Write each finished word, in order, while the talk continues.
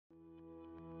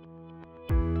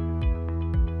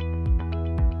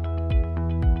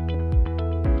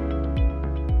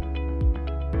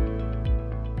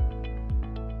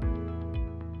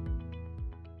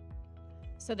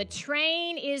So the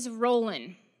train is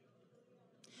rolling.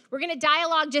 We're going to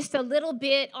dialogue just a little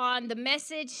bit on the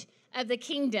message of the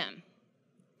kingdom.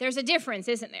 There's a difference,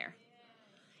 isn't there?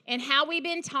 And how we've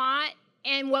been taught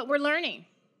and what we're learning.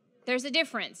 There's a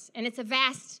difference, and it's a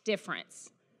vast difference,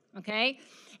 okay?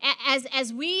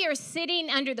 As we are sitting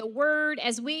under the word,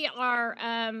 as we are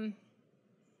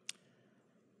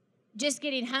just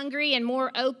getting hungry and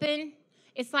more open,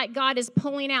 it's like God is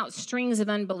pulling out strings of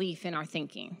unbelief in our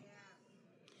thinking.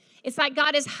 It's like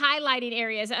God is highlighting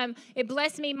areas. It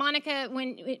blessed me, Monica,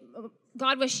 when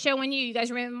God was showing you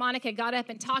guys remember Monica got up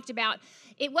and talked about,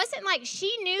 it wasn't like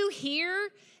she knew here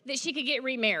that she could get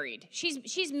remarried.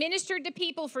 She's ministered to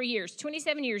people for years.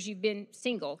 27 years you've been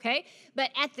single, okay?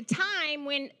 But at the time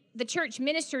when the church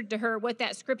ministered to her what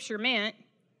that scripture meant,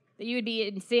 that you would be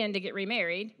in sin to get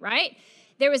remarried, right?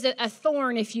 There was a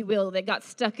thorn, if you will, that got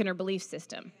stuck in her belief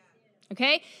system,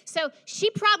 okay? So she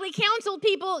probably counseled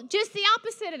people just the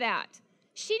opposite of that.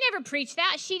 She never preached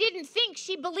that. She didn't think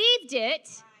she believed it,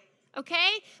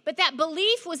 okay? But that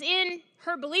belief was in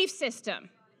her belief system.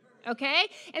 Okay?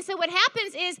 And so what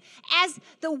happens is, as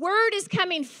the word is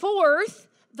coming forth,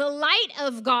 the light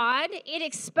of God, it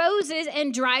exposes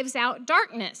and drives out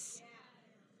darkness.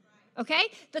 Okay?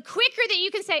 The quicker that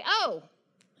you can say, oh,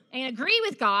 and agree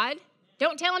with God,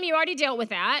 don't tell him you already dealt with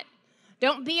that.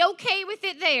 Don't be okay with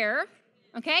it there.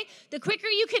 Okay? The quicker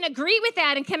you can agree with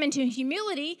that and come into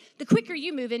humility, the quicker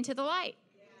you move into the light.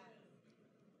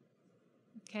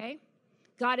 Okay?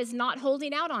 God is not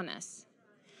holding out on us.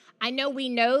 I know we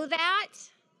know that,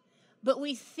 but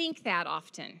we think that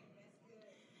often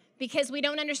because we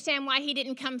don't understand why he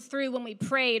didn't come through when we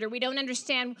prayed, or we don't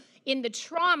understand in the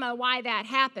trauma why that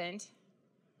happened,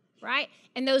 right?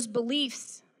 And those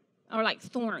beliefs are like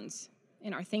thorns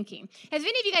in our thinking. Has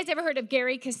any of you guys ever heard of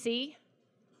Gary Keesee?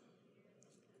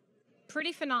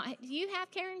 Pretty phenomenal. Do you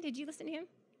have, Karen? Did you listen to him?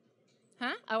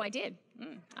 Huh? Oh, I did.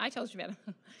 I told you about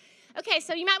him. Okay,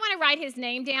 so you might want to write his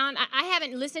name down. I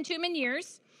haven't listened to him in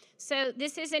years. So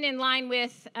this isn't in line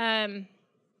with, as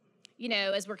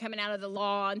we're coming out of the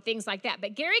law and things like that.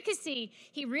 But Gary Keesee,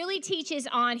 he really teaches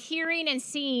on hearing and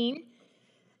seeing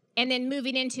and then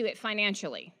moving into it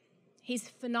financially. He's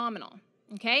phenomenal,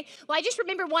 okay? Well, I just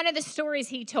remember one of the stories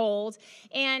he told,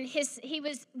 and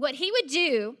what he would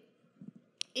do,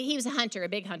 he was a hunter, a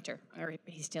big hunter, or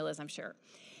he still is, I'm sure.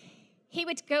 He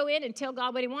would go in and tell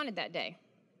God what he wanted that day,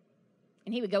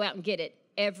 and he would go out and get it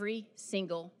every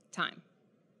single time.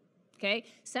 Okay?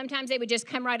 Sometimes they would just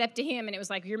come right up to him, and it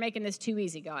was like, you're making this too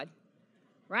easy, God.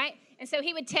 Right? And so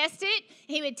he would test it.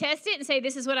 He would test it and say,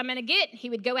 this is what I'm going to get. He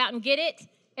would go out and get it.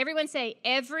 Everyone say,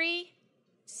 every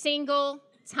single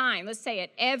time. Let's say it.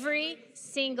 Every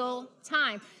single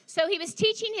time. So he was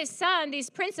teaching his son these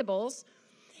principles,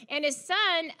 and his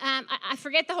son, I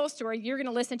forget the whole story. You're going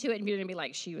to listen to it, and you're going to be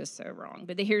like, she was so wrong.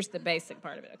 But here's the basic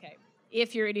part of it, okay?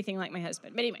 If you're anything like my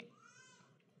husband. But anyway,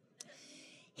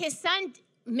 his son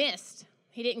missed.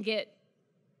 He didn't get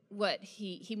what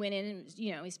he went in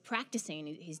and, he's practicing.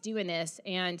 He's doing this,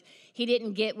 and he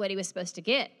didn't get what he was supposed to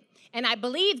get. And I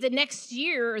believe the next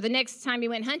year or the next time he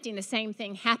went hunting, the same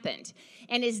thing happened.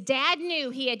 And his dad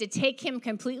knew he had to take him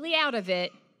completely out of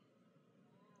it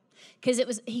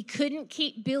because he couldn't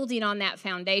keep building on that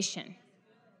foundation.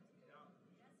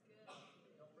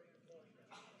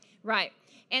 Right.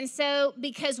 And so,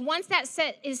 because once that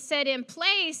is set in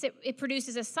place, it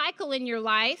produces a cycle in your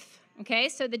life, okay?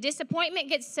 So the disappointment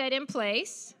gets set in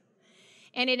place,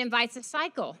 and it invites a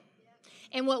cycle.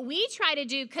 And what we try to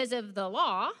do because of the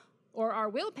law or our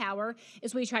willpower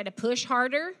is we try to push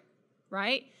harder,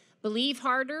 right? Believe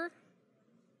harder,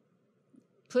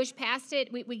 push past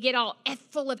it. We get all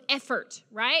full of effort,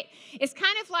 right? It's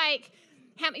kind of like,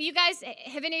 have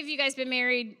any of you guys been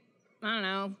married, I don't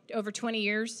know, over 20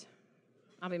 years?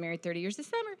 I'll be married 30 years this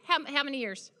summer. How many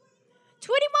years?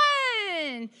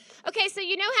 21. Okay, so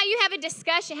you know how you have a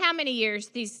discussion. How many years,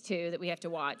 these two that we have to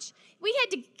watch? We had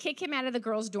to kick him out of the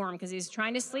girls' dorm because he was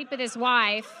trying to sleep with his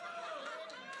wife.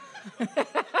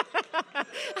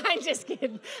 I'm just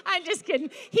kidding.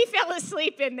 He fell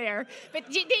asleep in there. But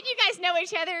didn't you guys know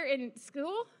each other in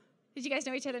school? Did you guys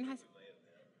know each other in high school?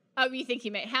 Oh, you think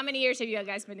you may. How many years have you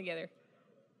guys been together?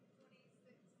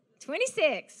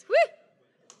 26. Woo!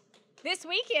 This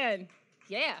weekend.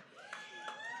 Yeah.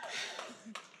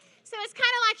 So it's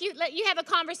kind of like you have a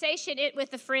conversation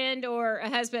with a friend or a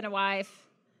husband, a wife,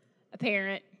 a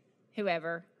parent,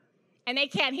 whoever, and they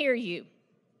can't hear you.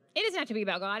 It doesn't have to be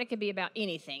about God. It could be about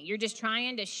anything. You're just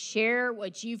trying to share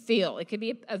what you feel. It could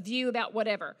be a view about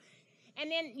whatever. And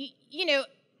then,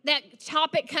 that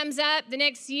topic comes up the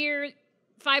next year,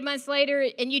 5 months later,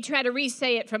 and you try to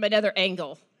re-say it from another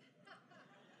angle.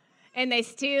 and they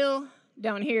still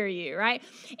don't hear you, right?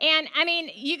 And I mean,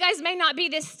 you guys may not be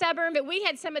this stubborn, but we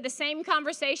had some of the same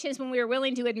conversations when we were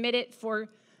willing to admit it for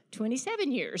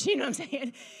 27 years. You know what I'm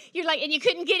saying? You're like, and you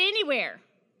couldn't get anywhere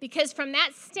because from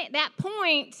that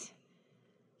point,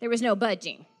 there was no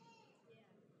budging.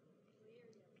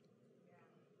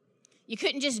 You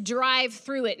couldn't just drive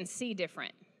through it and see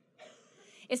different.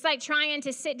 It's like trying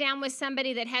to sit down with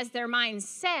somebody that has their mind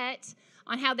set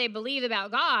on how they believe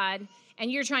about God,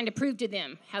 and you're trying to prove to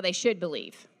them how they should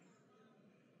believe.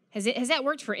 Has that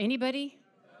worked for anybody?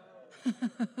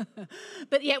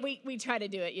 But yeah, we try to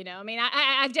do it, you know. I mean,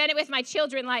 I've done it with my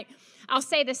children. Like, I'll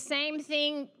say the same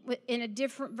thing in a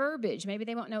different verbiage. Maybe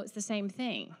they won't know it's the same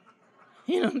thing.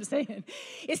 You know what I'm saying?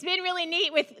 It's been really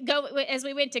neat as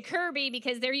we went to Kirby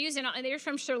because they're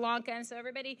from Sri Lanka, and so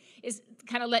everybody is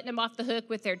kind of letting them off the hook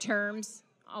with their terms.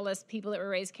 All us people that were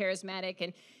raised charismatic,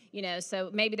 and you know, so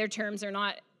maybe their terms are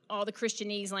not all the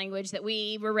Christianese language that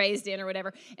we were raised in or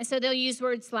whatever. And so they'll use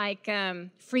words like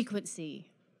frequency,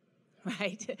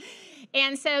 right?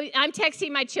 And so I'm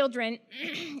texting my children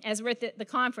as we're at the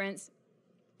conference,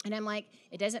 and I'm like,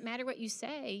 it doesn't matter what you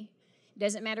say. It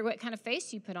doesn't matter what kind of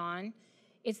face you put on.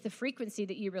 It's the frequency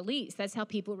that you release. That's how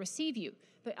people receive you.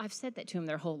 But I've said that to them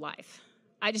their whole life.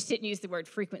 I just didn't use the word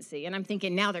frequency, and I'm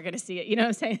thinking now they're going to see it. You know what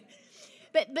I'm saying?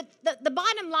 But the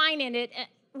bottom line in it,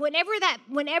 whenever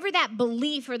that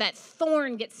belief or that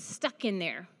thorn gets stuck in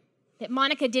there that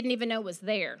Monica didn't even know was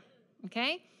there,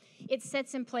 okay, it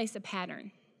sets in place a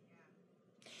pattern.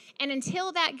 And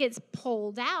until that gets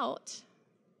pulled out,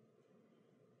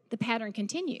 the pattern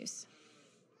continues.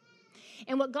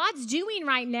 And what God's doing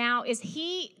right now is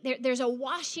there's a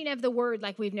washing of the word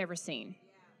like we've never seen.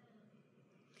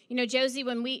 You know, Josie,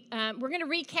 when we're going to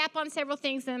recap on several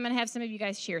things, and I'm going to have some of you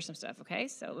guys share some stuff, okay?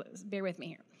 So bear with me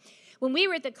here. When we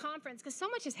were at the conference, because so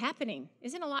much is happening.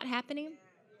 Isn't a lot happening?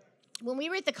 When we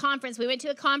were at the conference, we went to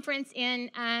a conference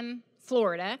in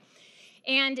Florida,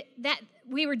 and that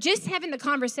we were just having the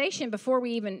conversation before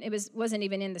wasn't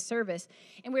even in the service,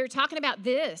 and we were talking about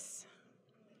this.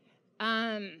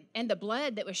 And the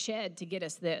blood that was shed to get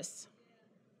us this.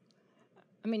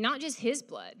 I mean, not just his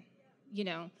blood, you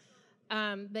know,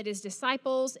 but his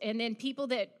disciples, and then people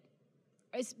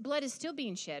his blood is still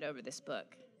being shed over this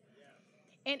book.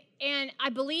 And I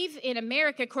believe in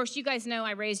America, of course, you guys know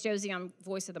I raised Josie on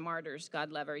Voice of the Martyrs,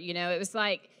 God love her. You know, it was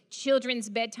like children's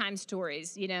bedtime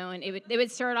stories, you know, and they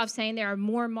would start off saying there are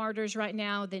more martyrs right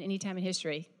now than any time in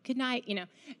history. Good night, you know.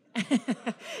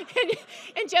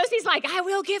 and Josie's like, I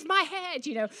will give my head,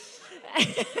 you know.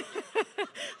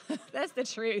 That's the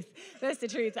truth. That's the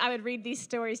truth. I would read these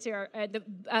stories to her.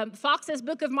 Fox's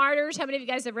Book of Martyrs. How many of you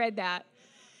guys have read that?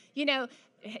 You know,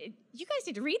 you guys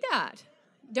need to read that.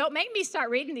 Don't make me start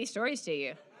reading these stories to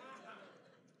you.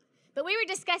 But we were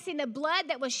discussing the blood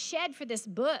that was shed for this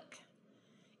book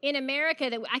in America,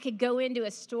 that I could go into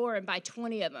a store and buy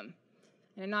 20 of them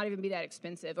and not even be that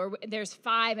expensive. Or there's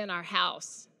 5 in our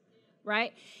house,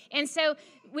 right? And so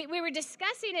we were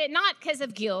discussing it not because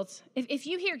of guilt. If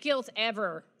you hear guilt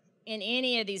ever in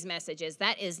any of these messages,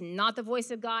 that is not the voice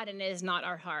of God, and it is not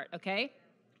our heart, okay?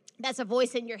 That's a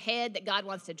voice in your head that God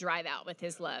wants to drive out with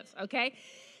his love, okay?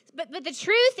 But the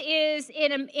truth is,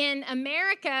 in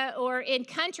America or in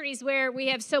countries where we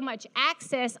have so much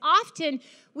access, often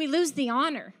we lose the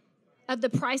honor of the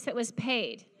price that was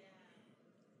paid.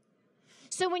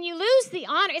 So when you lose the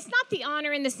honor, it's not the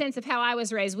honor in the sense of how I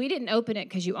was raised. We didn't open it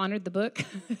because you honored the book.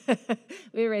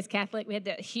 We were raised Catholic. We had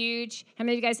the huge, how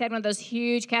many of you guys had one of those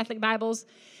huge Catholic Bibles?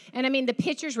 And I mean, the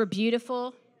pictures were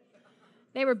beautiful.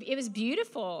 It was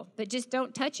beautiful, but just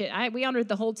don't touch it. We honored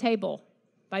the whole table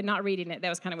by not reading it. That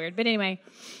was kind of weird. But anyway.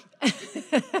 But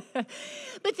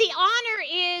the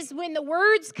honor is when the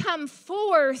words come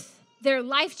forth, they're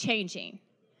life-changing.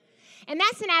 And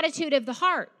that's an attitude of the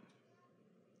heart.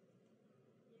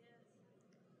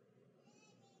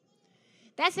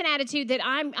 That's an attitude that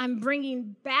I'm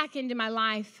bringing back into my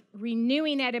life,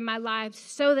 renewing that in my life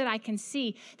so that I can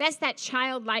see. That's that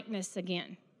childlikeness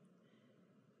again.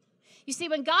 You see,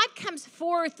 when God comes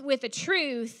forth with a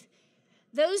truth,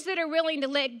 those that are willing to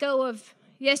let go of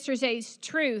yesterday's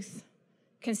truth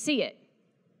can see it.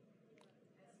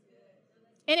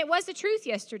 And it was the truth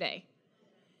yesterday.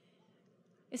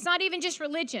 It's not even just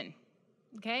religion,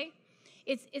 okay?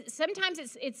 Sometimes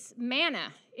it's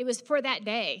manna. It was for that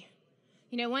day.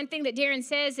 You know, one thing that Darren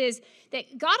says is that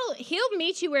he'll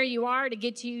meet you where you are to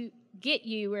get you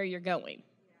where you're going.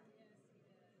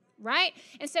 Right?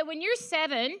 And so when you're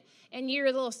 7 and you're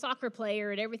a little soccer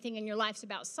player and everything in your life's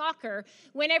about soccer,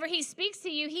 whenever he speaks to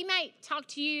you, he might talk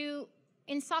to you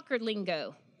in soccer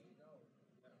lingo.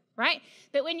 Right?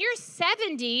 But when you're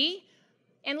 70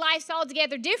 and life's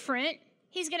altogether different,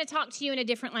 he's going to talk to you in a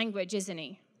different language, isn't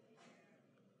he?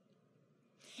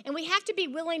 And we have to be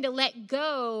willing to let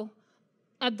go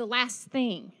of the last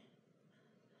thing.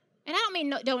 And I don't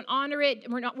mean don't honor it.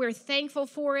 We're thankful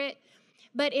for it.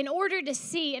 But in order to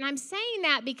see, and I'm saying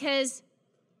that because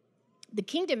the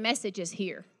kingdom message is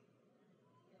here.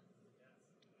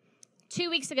 2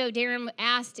 weeks ago, Darren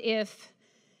asked if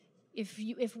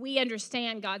we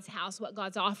understand God's house, what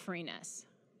God's offering us.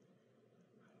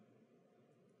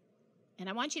 And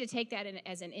I want you to take that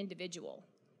as an individual,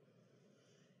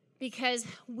 because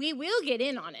we will get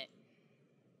in on it,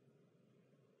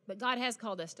 but God has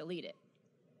called us to lead it.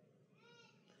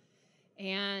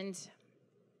 And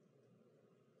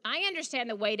I understand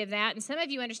the weight of that, and some of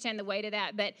you understand the weight of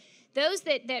that, but those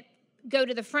that go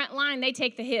to the front line, they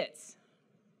take the hits.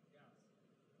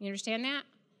 You understand that?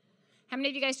 How many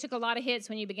of you guys took a lot of hits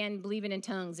when you began believing in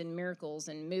tongues and miracles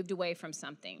and moved away from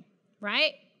something,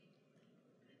 right?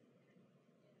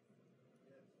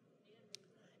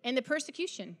 And the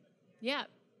persecution, yeah.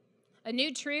 A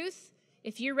new truth,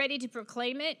 if you're ready to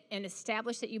proclaim it and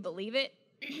establish that you believe it,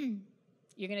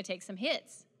 you're going to take some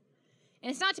hits.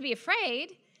 And it's not to be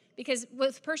afraid, because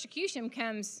with persecution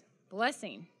comes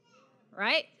blessing,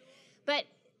 right? But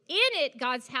in it,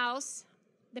 God's house,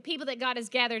 the people that God has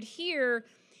gathered here,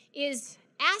 is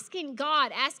asking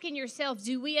God, asking yourself,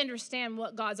 do we understand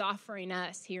what God's offering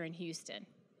us here in Houston?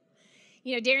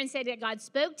 You know, Darren said that God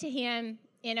spoke to him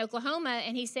in Oklahoma,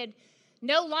 and he said,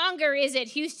 no longer is it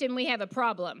Houston, we have a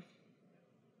problem.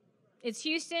 It's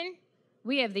Houston,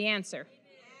 we have the answer.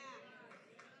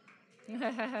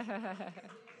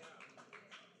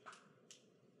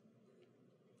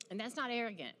 And that's not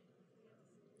arrogant.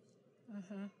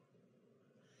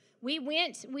 We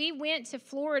went to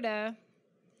Florida.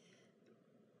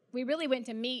 We really went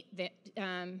to meet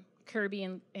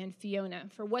Kirby and Fiona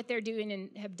for what they're doing and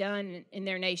have done in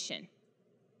their nation.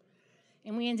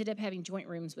 And we ended up having joint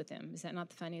rooms with them. Is that not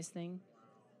the funniest thing?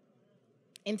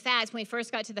 In fact, when we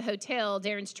first got to the hotel,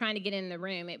 Darren's trying to get in the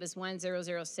room. It was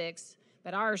 1006,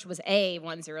 but ours was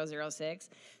A1006.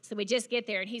 So we just get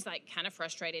there, and he's like kind of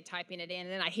frustrated typing it in.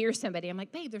 And then I hear somebody. I'm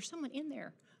like, babe, there's someone in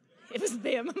there. It was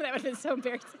them. That would have been so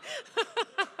embarrassing.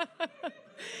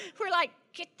 We're like,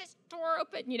 get this door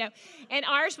open, you know. And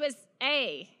ours was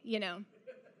A, you know.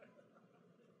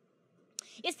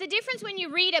 It's the difference when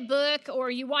you read a book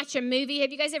or you watch a movie.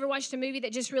 Have you guys ever watched a movie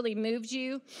that just really moved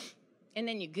you? And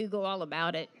then you Google all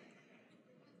about it.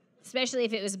 Especially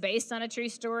if it was based on a true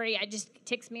story. It just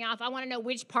ticks me off. I want to know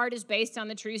which part is based on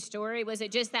the true story. Was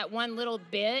it just that one little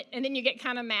bit? And then you get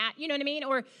kind of mad. You know what I mean?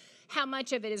 Or how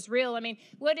much of it is real? I mean,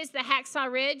 what is the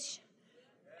Hacksaw Ridge?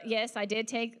 Yes, I did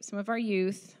take some of our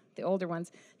youth, the older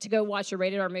ones, to go watch a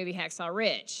rated R movie, Hacksaw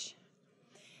Ridge.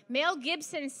 Mel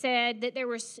Gibson said that it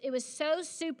was so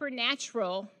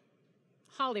supernatural,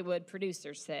 Hollywood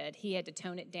producers said he had to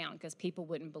tone it down because people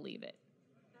wouldn't believe it.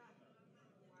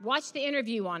 Watch the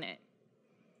interview on it.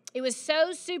 It was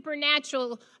so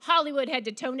supernatural, Hollywood had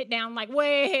to tone it down like,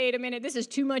 wait a minute, this is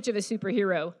too much of a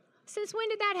superhero. Since when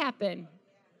did that happen?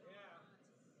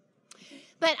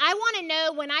 But I want to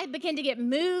know, when I begin to get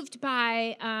moved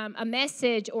by a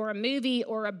message or a movie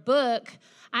or a book,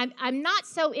 I'm not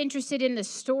so interested in the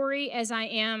story as I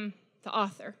am the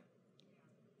author.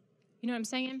 You know what I'm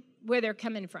saying? Where they're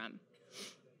coming from.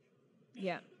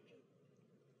 Yeah.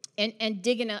 And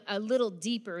digging a little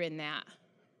deeper in that.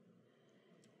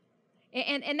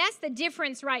 And that's the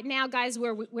difference right now, guys,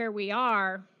 where we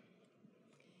are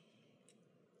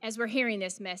as we're hearing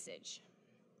this message.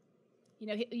 You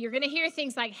know, you're going to hear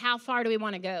things like, how far do we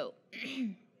want to go?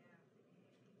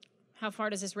 How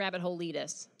far does this rabbit hole lead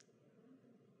us?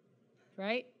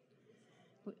 Right?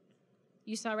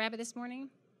 You saw a rabbit this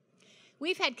morning?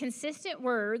 We've had consistent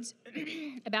words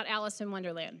about Alice in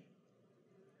Wonderland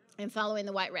and following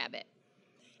the white rabbit.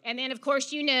 And then, of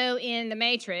course, you know, in The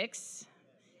Matrix,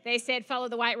 they said, follow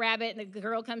the white rabbit, and the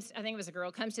girl comes, I think it was a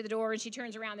girl, comes to the door, and she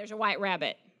turns around, there's a white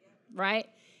rabbit, right?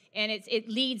 And it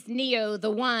leads Neo,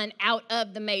 the one, out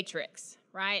of the Matrix,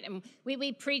 right? And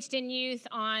we preached in youth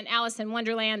on Alice in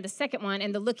Wonderland, the second one,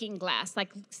 and the looking glass,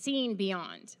 like seeing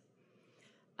beyond.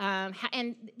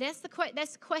 And that's the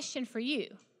question for you.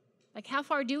 Like, how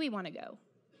far do we want to go?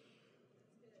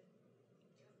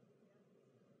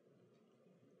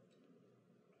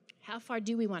 How far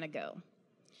do we want to go?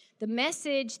 The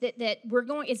message that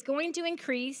it's going to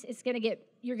increase.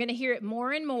 You're going to hear it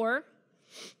more and more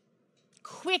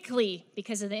quickly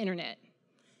because of the internet.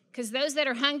 Because those that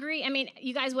are hungry, I mean,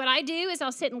 you guys, what I do is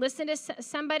I'll sit and listen to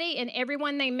somebody, and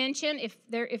everyone they mention,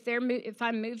 if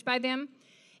I'm moved by them,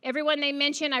 everyone they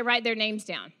mention, I write their names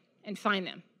down and find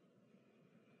them.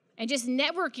 and just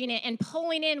networking it and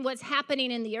pulling in what's happening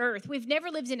in the earth. We've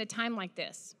never lived in a time like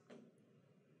this,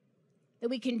 that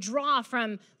we can draw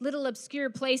from little obscure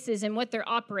places and what they're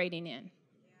operating in.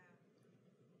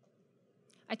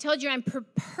 I told you I'm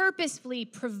purposefully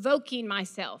provoking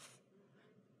myself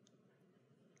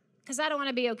because I don't want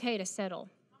to be okay to settle.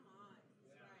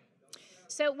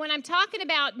 So when I'm talking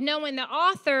about knowing the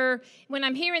author, when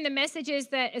I'm hearing the messages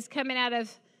that is coming out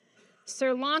of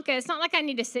Sri Lanka, it's not like I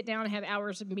need to sit down and have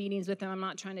hours of meetings with them. I'm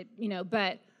not trying to,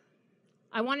 but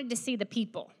I wanted to see the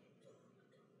people.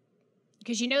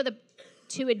 Because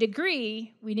to a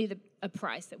degree, we knew a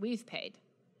price that we've paid.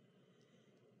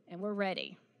 And we're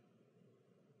ready.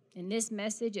 And this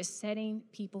message is setting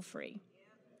people free.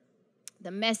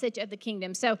 The message of the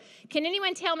kingdom. So can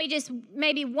anyone tell me just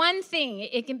maybe one thing,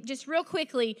 it can just real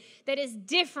quickly, that is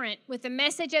different with the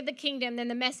message of the kingdom than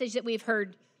the message that we've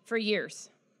heard for years?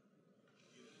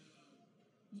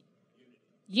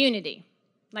 Unity.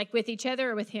 Like with each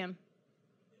other or with him?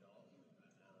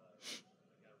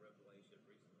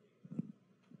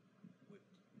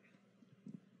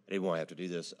 I didn't want to have to do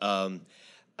this.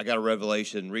 I got a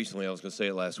revelation recently. I was going to say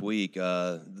it last week.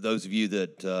 Those of you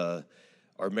that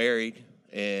are married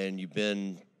and you've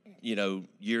been,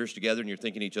 years together and you're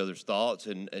thinking each other's thoughts.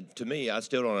 And to me, I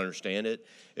still don't understand it.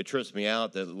 It trips me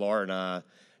out that Laura and I,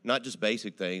 not just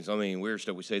basic things. I mean, we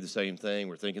say the same thing.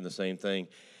 We're thinking the same thing.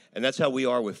 And that's how we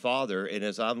are with Father. And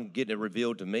as I'm getting it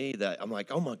revealed to me, that I'm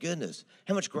like, oh my goodness,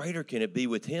 how much greater can it be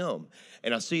with him?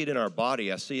 And I see it in our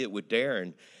body. I see it with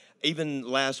Darren. Even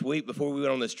last week, before we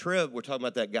went on this trip, we're talking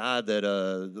about that guy that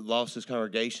lost his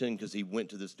congregation because he went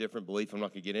to this different belief. I'm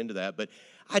not going to get into that. But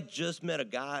I just met a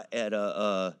guy at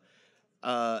a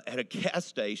gas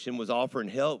station, was offering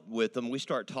help with him. We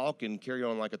start talking, carry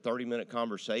on like a 30-minute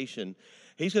conversation.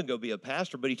 He's going to go be a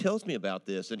pastor, but he tells me about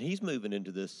this, and he's moving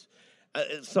into this,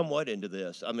 somewhat into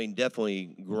this. I mean,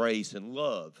 definitely grace and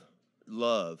love,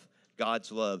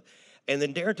 God's love. And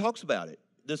then Darren talks about it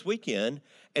this weekend,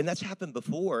 and that's happened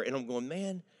before, and I'm going,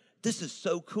 man, this is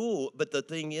so cool. But the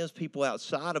thing is, people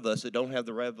outside of us that don't have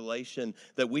the revelation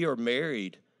that we are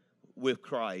married with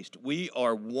Christ, we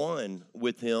are one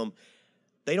with him,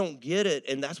 they don't get it,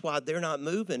 and that's why they're not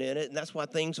moving in it, and that's why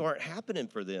things aren't happening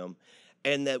for them.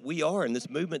 And that we are, and this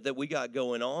movement that we got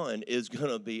going on is going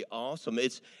to be awesome.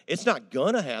 It's not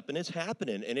going to happen, it's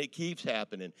happening, and it keeps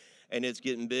happening, and it's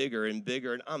getting bigger and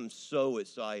bigger, and I'm so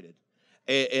excited.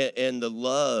 And the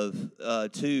love,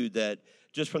 too, that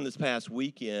just from this past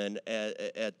weekend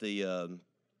at the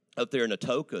up there in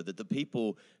Atoka, that the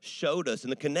people showed us,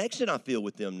 and the connection I feel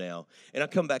with them now. And I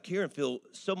come back here and feel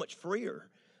so much freer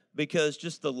because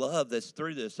just the love that's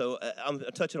through this. So I'm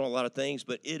touching on a lot of things,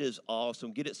 but it is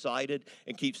awesome. Get excited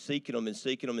and keep seeking them and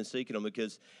seeking them and seeking them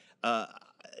because,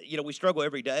 we struggle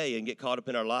every day and get caught up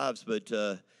in our lives but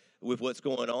with what's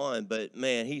going on. But,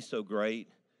 man, he's so great.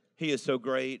 He is so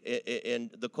great,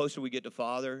 and the closer we get to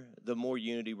Father, the more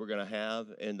unity we're going to have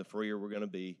and the freer we're going to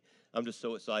be. I'm just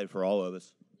so excited for all of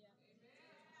us.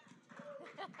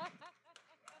 Yeah.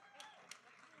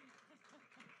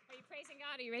 Are you praising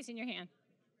God or are you raising your hand?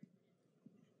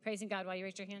 Praising God while you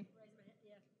raise your hand?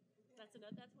 Yeah,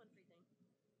 that's one free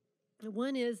thing.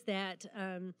 One is that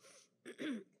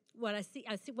what I see,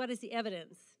 what is the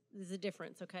evidence? There's a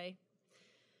difference, okay?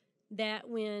 That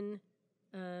when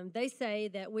they say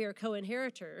that we are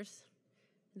co-inheritors,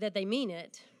 that they mean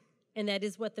it, and that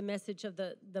is what the message of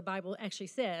the Bible actually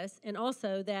says, and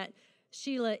also that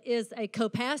Sheila is a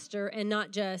co-pastor and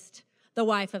not just the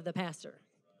wife of the pastor.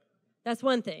 That's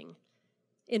one thing.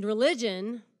 In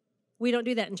religion, we don't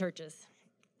do that in churches.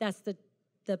 That's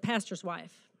the pastor's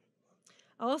wife.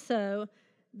 Also,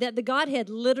 that the Godhead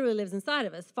literally lives inside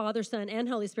of us, Father, Son, and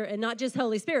Holy Spirit, and not just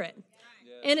Holy Spirit.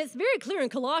 Yes. And it's very clear in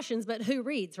Colossians, but who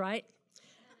reads, right?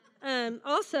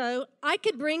 Also, I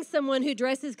could bring someone who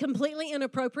dresses completely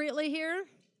inappropriately here,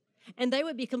 and they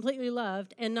would be completely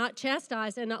loved and not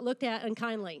chastised and not looked at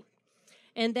unkindly.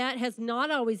 And that has not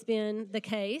always been the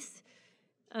case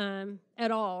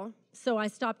at all. So I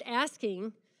stopped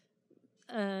asking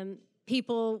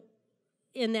people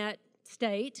in that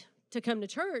state to come to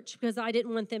church because I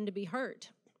didn't want them to be hurt.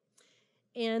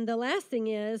 And the last thing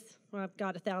is, well, I've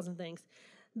got 1,000 things,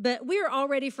 but we are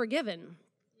already forgiven.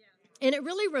 And it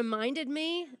really reminded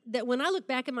me that when I look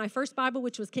back at my first Bible,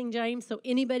 which was King James, so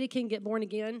anybody can get born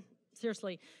again.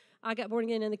 Seriously, I got born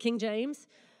again in the King James.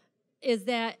 Is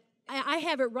that I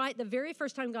have it right the very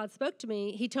first time God spoke to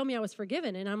me, he told me I was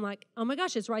forgiven. And I'm like, oh my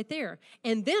gosh, it's right there.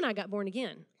 And then I got born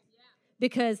again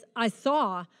because I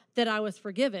saw that I was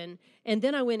forgiven. And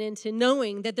then I went into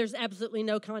knowing that there's absolutely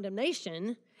no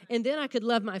condemnation. And then I could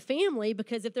love my family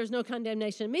because if there's no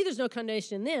condemnation in me, there's no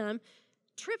condemnation in them.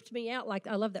 tripped me out. Like,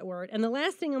 I love that word. And the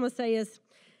last thing I'm going to say is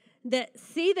that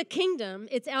see the kingdom,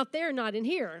 it's out there, not in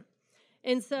here.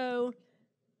 And so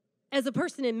as a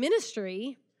person in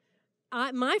ministry,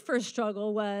 my first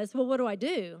struggle was, well, what do I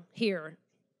do here?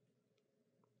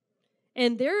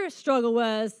 And their struggle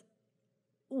was,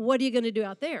 what are you going to do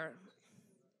out there?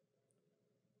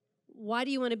 Why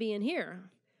do you want to be in here?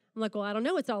 I'm like, well, I don't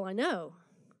know. It's all I know.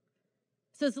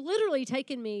 So it's literally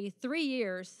taken me 3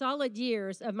 years, solid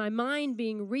years, of my mind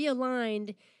being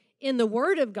realigned in the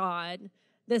Word of God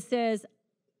that says,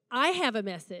 I have a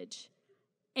message.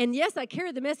 And yes, I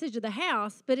carry the message of the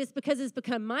house, but it's because it's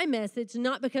become my message,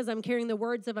 not because I'm carrying the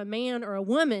words of a man or a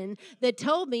woman that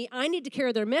told me I need to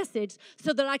carry their message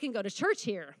so that I can go to church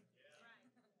here.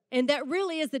 And that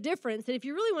really is the difference. And if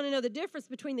you really want to know the difference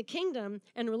between the kingdom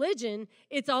and religion,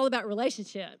 it's all about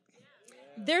relationship.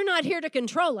 They're not here to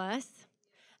control us.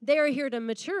 They are here to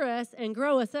mature us and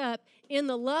grow us up in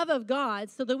the love of God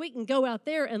so that we can go out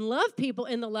there and love people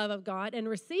in the love of God and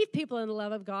receive people in the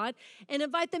love of God and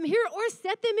invite them here or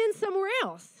set them in somewhere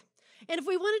else. And if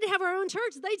we wanted to have our own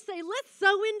church, they'd say, let's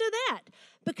sow into that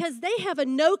because they have a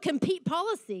no-compete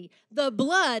policy. The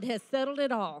blood has settled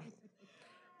it all.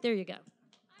 There you go.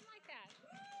 I like that.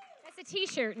 That's a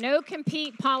T-shirt, no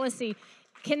compete policy.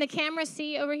 Can the camera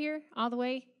see over here all the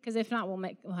way? Because if not,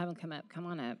 we'll have them come up. Come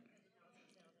on up.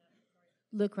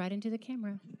 Look right into the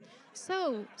camera.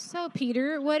 So,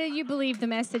 Peter, what do you believe the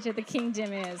message of the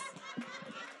kingdom is?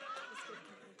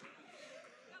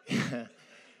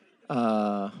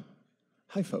 Hi,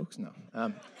 folks. No.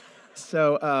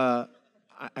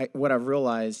 What I've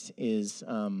realized is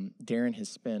Darren has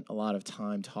spent a lot of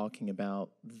time talking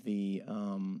about the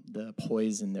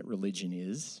poison that religion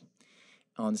is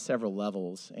on several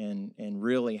levels, and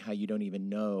really how you don't even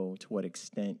know to what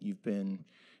extent you've been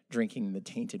drinking the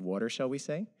tainted water, shall we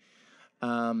say.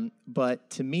 But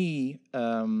to me,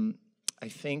 I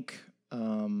think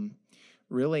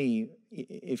really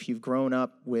if you've grown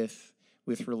up with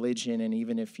religion, and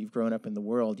even if you've grown up in the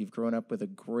world, you've grown up with a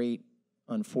great,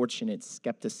 unfortunate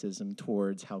skepticism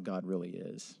towards how God really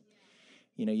is.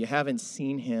 You know, you haven't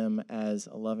seen him as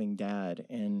a loving dad.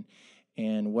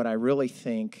 And what I really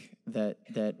think that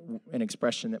an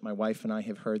expression that my wife and I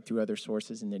have heard through other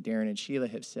sources and that Darren and Sheila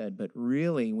have said, but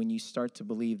really when you start to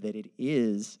believe that it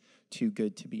is too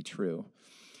good to be true,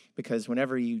 because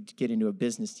whenever you get into a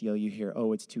business deal, you hear,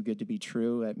 oh, it's too good to be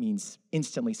true. That means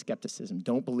instantly skepticism.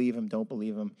 Don't believe him, don't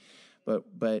believe him.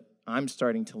 But I'm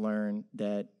starting to learn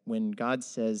that when God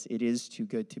says it is too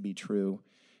good to be true,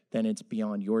 then it's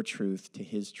beyond your truth to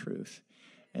his truth.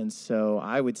 And so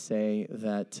I would say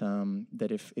that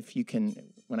that if you can,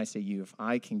 when I say you, if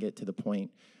I can get to the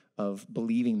point of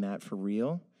believing that for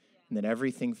real, and that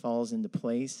everything falls into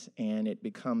place, and it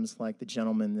becomes like the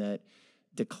gentleman that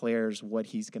declares what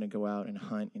he's going to go out and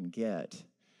hunt and get,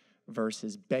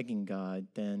 versus begging God,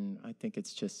 then I think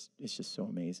it's just so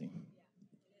amazing.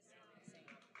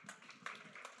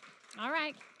 All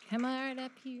right, come right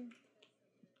up here.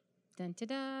 Dun da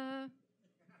da.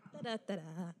 Da da da.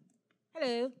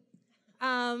 Hello.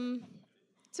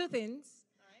 Two things.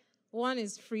 One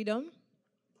is freedom.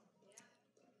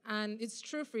 And it's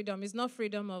true freedom. It's not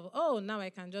freedom of, oh, now I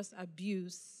can just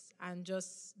abuse and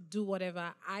just do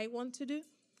whatever I want to do.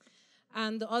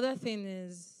 And the other thing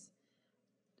is,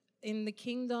 in the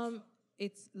kingdom,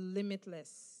 it's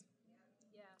limitless.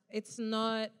 Yeah. It's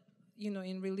not,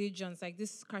 in religions, like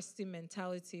this scarcity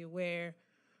mentality where,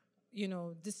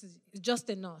 this is just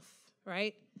enough,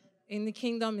 right? In the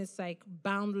kingdom, it's like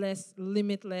boundless,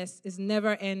 limitless, it's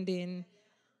never ending.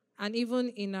 And even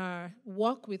in our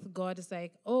walk with God, it's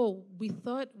like, oh, we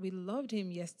thought we loved him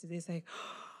yesterday. It's like,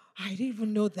 oh, I didn't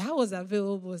even know that was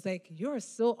available. It's like, you're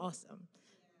so awesome.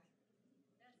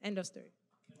 End of story.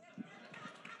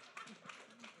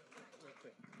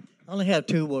 I only have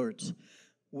 2 words.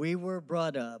 We were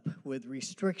brought up with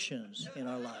restrictions in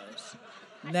our lives.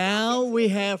 Now we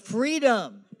have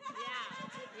freedom.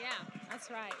 Yeah, that's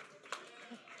right.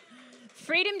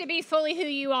 Freedom to be fully who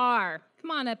you are. Come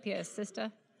on up here,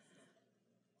 sister.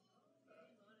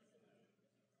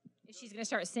 She's going to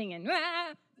start singing.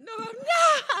 Ah. No, I'm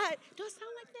not. Do I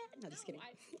sound like that? No, just kidding.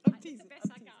 I'm teasing. That's the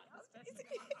best I got.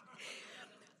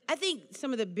 I think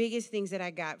some of the biggest things that I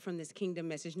got from this kingdom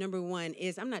message, number one,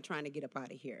 is I'm not trying to get up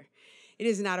out of here. It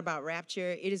is not about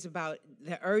rapture. It is about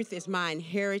the earth is my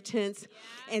inheritance,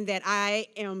 and that I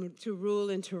am to rule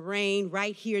and to reign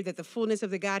right here, that the fullness of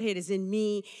the Godhead is in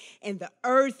me, and the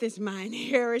earth is my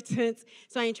inheritance.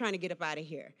 So I ain't trying to get up out of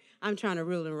here. I'm trying to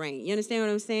rule and reign. You understand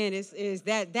what I'm saying? Is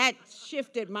that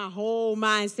shifted my whole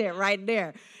mindset right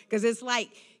there. Because it's like,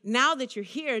 now that you're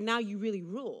here, now you really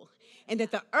rule. And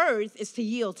that the earth is to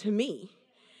yield to me.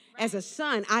 As a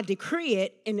son, I decree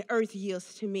it, and the earth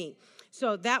yields to me.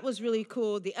 So that was really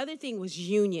cool. The other thing was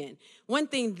union. One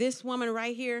thing, this woman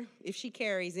right here, if she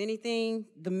carries anything,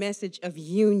 the message of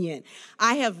union.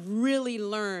 I have really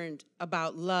learned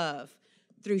about love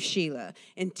through Sheila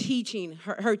and teaching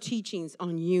her teachings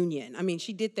on union. I mean,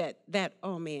 she did that,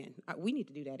 oh man, we need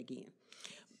to do that again.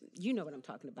 You know what I'm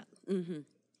talking about.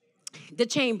 The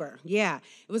chamber, yeah.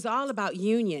 It was all about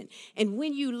union. And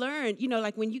when you learn,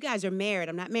 like when you guys are married,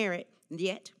 I'm not married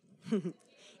yet.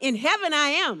 In heaven I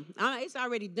am. It's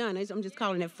already done. I'm just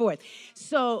calling it forth.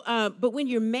 So, but when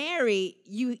you're married,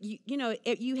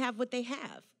 you have what they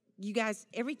have. You guys,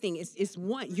 everything is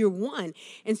one. You're one.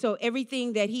 And so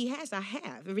everything that he has, I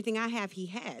have. Everything I have, he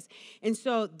has. And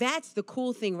so that's the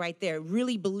cool thing right there,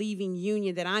 really believing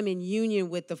union, that I'm in union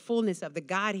with the fullness of the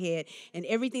Godhead, and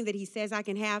everything that he says I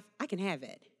can have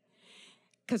it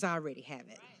because I already have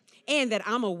it. And that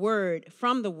I'm a word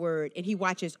from the word, and he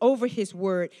watches over his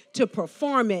word to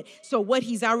perform it. So what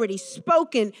he's already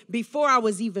spoken before I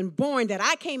was even born, that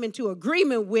I came into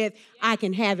agreement with, I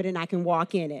can have it and I can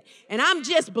walk in it. And I'm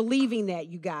just believing that,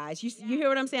 you guys. You hear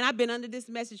what I'm saying? I've been under this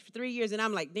message for 3 years, and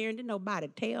I'm like, Darren, didn't nobody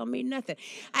tell me nothing.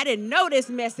 I didn't know this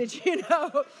message,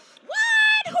 What?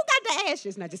 Who got the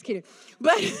ashes? Not just kidding.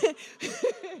 But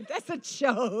that's a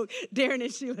joke. Darren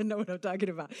and Sheila know what I'm talking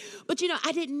about. But,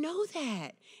 I didn't know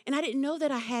that. And I didn't know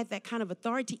that I had that kind of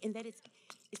authority, and that it's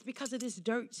because of this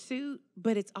dirt suit,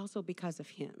 but it's also because of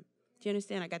him. Do you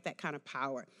understand? I got that kind of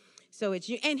power. So it's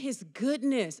you and his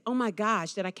goodness. Oh my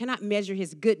gosh, that I cannot measure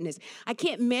his goodness. I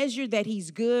can't measure that he's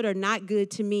good or not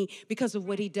good to me because of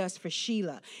what he does for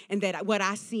Sheila, and that what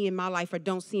I see in my life or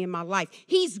don't see in my life.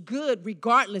 He's good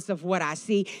regardless of what I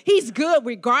see. He's good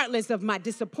regardless of my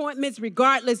disappointments,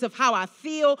 regardless of how I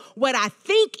feel, what I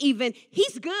think even.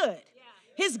 He's good.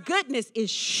 His goodness is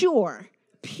sure,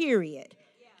 period.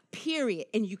 Period.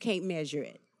 And you can't measure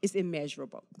it. It's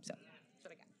immeasurable. So that's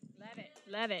what I got. Love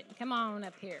it. Love it. Come on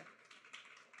up here.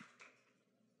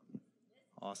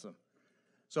 Awesome.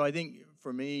 So I think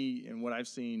for me, and what I've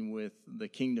seen with the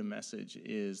kingdom message,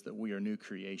 is that we are new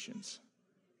creations.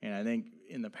 And I think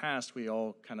in the past, we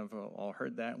all all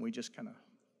heard that, and we just kind of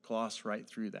gloss right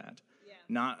through that. Yeah.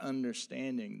 Not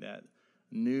understanding that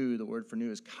new, the word for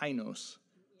new is kainos,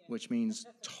 which means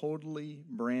totally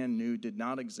brand new, did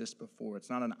not exist before. It's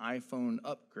not an iPhone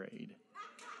upgrade.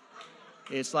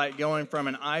 It's like going from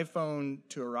an iPhone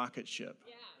to a rocket ship.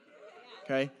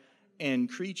 Okay?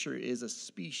 And creature is a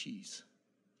species.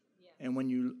 And when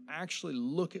you actually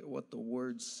look at what the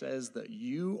word says that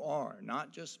you are,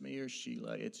 not just me or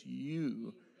Sheila, it's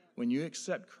you. When you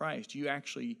accept Christ, you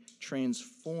actually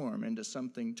transform into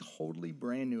something totally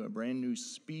brand new, a brand new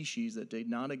species that did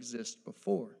not exist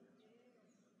before.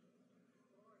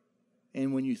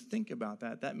 And when you think about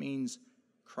that, that means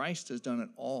Christ has done it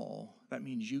all. That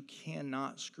means you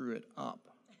cannot screw it up.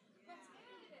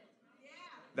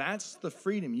 That's the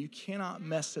freedom. You cannot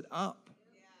mess it up.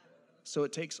 So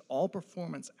it takes all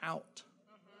performance out.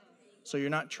 So you're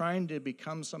not trying to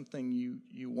become something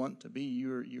you want to be.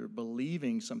 You're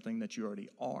believing something that you already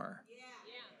are.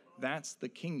 That's the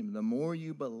kingdom. The more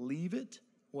you believe it,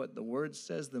 what the word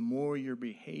says, the more your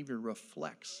behavior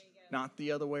reflects, not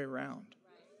the other way around.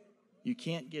 You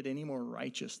can't get any more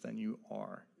righteous than you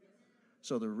are.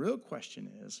 So the real question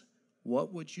is,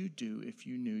 what would you do if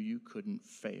you knew you couldn't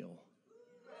fail?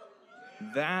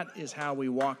 That is how we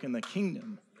walk in the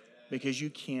kingdom, because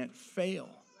you can't fail.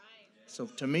 So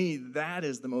to me, that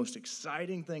is the most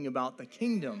exciting thing about the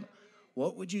kingdom.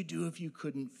 What would you do if you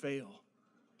couldn't fail?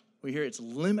 We hear it's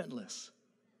limitless.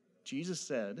 Jesus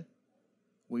said,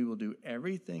 we will do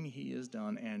everything he has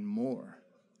done and more.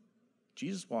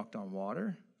 Jesus walked on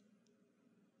water.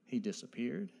 He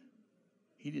disappeared.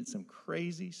 He did some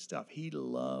crazy stuff. He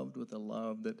loved with a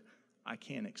love that I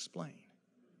can't explain.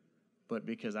 But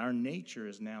because our nature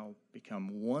has now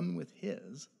become one with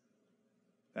his,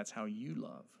 that's how you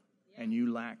love. Yeah. And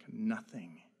you lack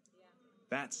nothing. Yeah.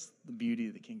 That's the beauty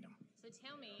of the kingdom. So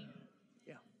tell me.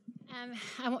 Yeah.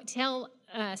 I won't tell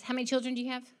us, how many children do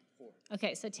you have? 4.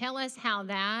 Okay, so tell us how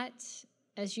that,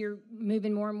 as you're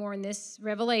moving more and more in this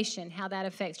revelation, how that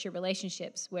affects your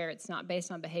relationships, where it's not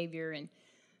based on behavior and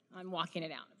on walking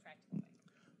it out in a practical way.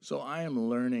 So I am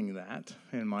learning that,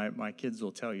 and my kids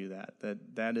will tell you that it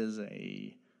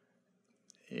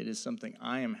is something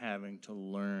I am having to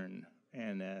learn.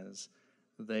 And as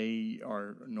they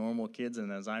are normal kids,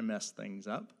 and as I mess things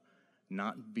up,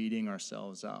 not beating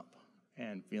ourselves up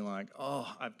and feeling like,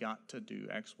 oh, I've got to do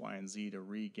X, Y, and Z to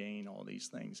regain all these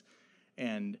things.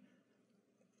 And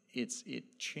it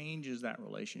changes that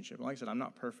relationship. Like I said, I'm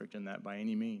not perfect in that by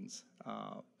any means,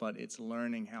 but it's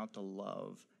learning how to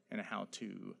love and how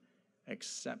to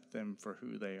accept them for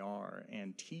who they are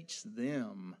and teach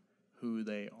them who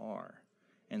they are.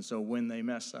 And so when they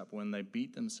mess up, when they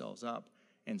beat themselves up,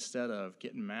 instead of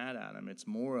getting mad at them, it's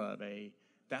more of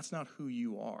that's not who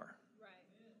you are.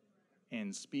 Right.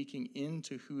 And speaking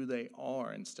into who they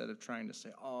are instead of trying to say,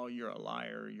 oh, you're a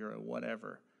liar, you're a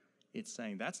whatever. It's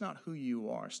saying that's not who you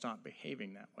are. Stop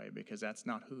behaving that way, because that's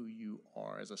not who you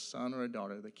are as a son or a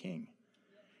daughter of the King.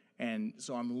 And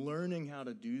so I'm learning how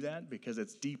to do that because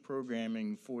it's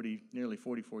deprogramming nearly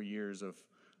 44 years of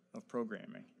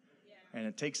programming. And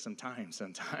it takes some time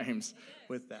sometimes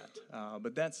with that.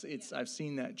 But I've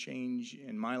seen that change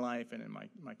in my life and in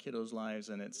my kiddos' lives,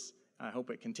 and I hope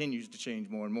it continues to change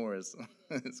more and more, as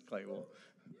Clay will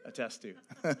attest to.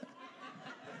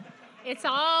 It's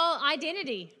all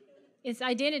identity. It's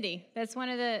identity. That's one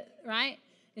of the, right?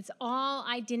 It's all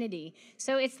identity.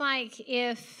 So it's like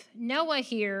if Noah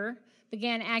here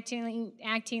began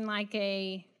acting like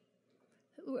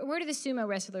where do the sumo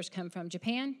wrestlers come from?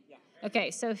 Japan? Yeah.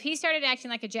 Okay, so if he started acting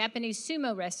like a Japanese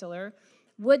sumo wrestler,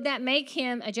 would that make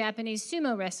him a Japanese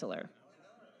sumo wrestler?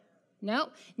 No.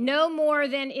 No more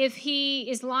than if he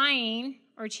is lying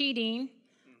or cheating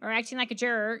or acting like a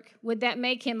jerk, would that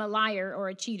make him a liar or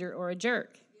a cheater or a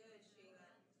jerk?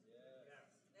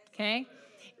 Okay?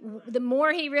 The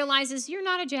more he realizes, you're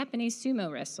not a Japanese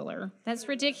sumo wrestler. That's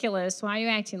ridiculous. Why are you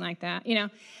acting like that?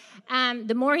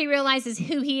 The more he realizes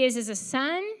who he is as a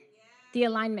son, the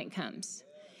alignment comes.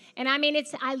 And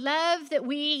I love that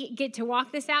we get to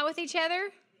walk this out with each other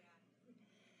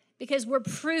because we're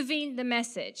proving the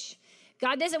message.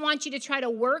 God doesn't want you to try to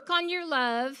work on your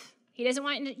love. He doesn't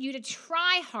want you to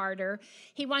try harder.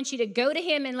 He wants you to go to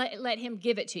him and let him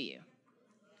give it to you.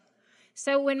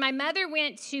 So when my mother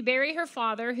went to bury her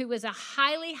father, who was a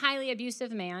highly, highly abusive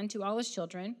man to all his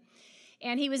children,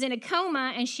 and he was in a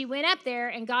coma, and she went up there,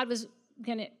 and God was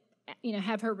going to,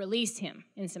 have her release him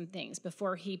in some things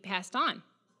before he passed on.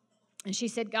 And she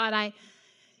said, God, I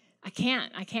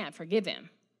can't forgive him.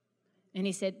 And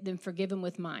he said, then forgive him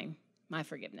with my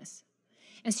forgiveness.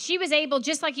 And she was able,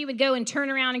 just like you would go and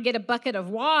turn around and get a bucket of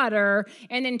water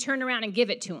and then turn around and give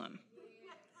it to him.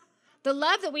 The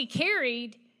love that we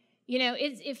carried,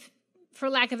 if for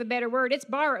lack of a better word, it's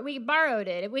borrowed. We borrowed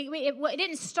it. It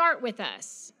didn't start with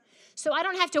us. So I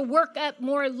don't have to work up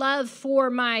more love for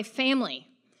my family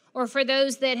or for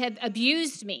those that have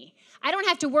abused me. I don't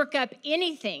have to work up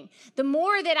anything. The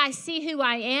more that I see who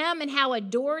I am and how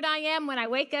adored I am when I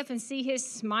wake up and see his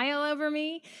smile over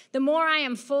me, the more I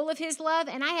am full of his love,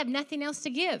 and I have nothing else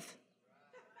to give.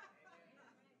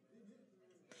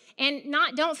 And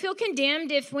don't feel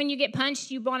condemned if when you get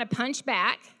punched, you want to punch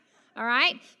back, all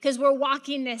right? Because we're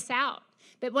walking this out.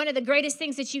 But one of the greatest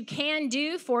things that you can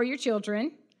do for your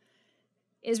children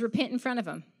is repent in front of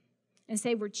them. And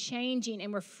say we're changing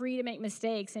and we're free to make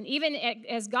mistakes. And even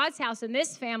as God's house in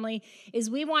this family is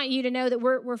we want you to know that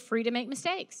we're free to make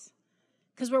mistakes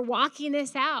because we're walking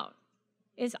this out.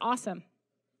 It's awesome.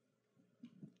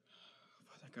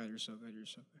 Father God, you're so good. You're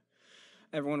so good.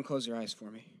 Everyone close your eyes for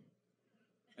me.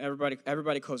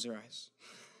 Everybody close your eyes.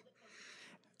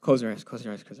 Close your eyes, close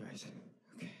your eyes, close your eyes.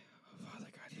 Okay. Oh,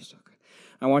 Father God, you're so good.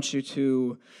 I want you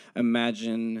to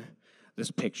imagine this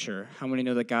picture. How many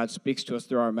know that God speaks to us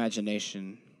through our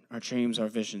imagination, our dreams, our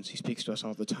visions? He speaks to us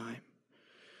all the time.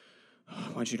 Oh,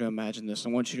 I want you to imagine this. I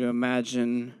want you to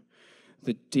imagine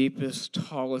the deepest,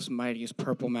 tallest, mightiest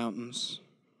purple mountains.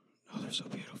 Oh, they're so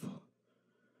beautiful.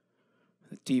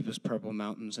 The deepest purple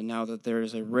mountains. And now that there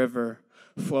is a river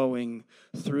flowing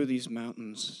through these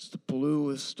mountains, it's the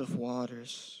bluest of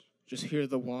waters. Just hear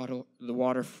the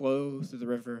water flow through the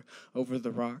river over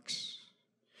the rocks.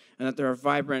 And that there are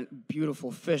vibrant,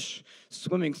 beautiful fish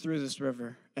swimming through this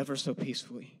river ever so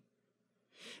peacefully.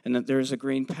 And that there is a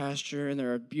green pasture, and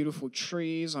there are beautiful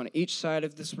trees on each side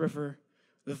of this river.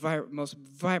 The most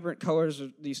vibrant colors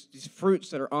of these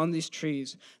fruits that are on these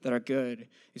trees that are good.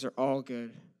 These are all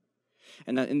good.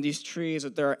 And that in these trees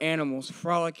that there are animals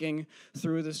frolicking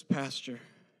through this pasture.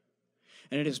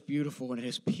 And it is beautiful, and it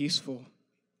is peaceful.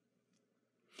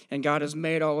 And God has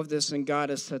made all of this, and God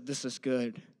has said, this is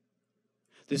good.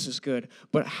 This is good.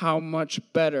 But how much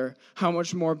better, how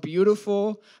much more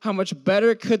beautiful, how much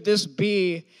better could this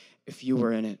be if you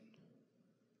were in it?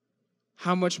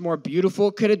 How much more beautiful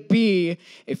could it be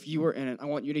if you were in it? I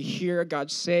want you to hear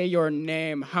God say your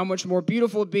name. How much more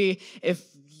beautiful it would be if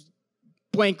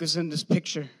blank was in this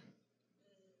picture.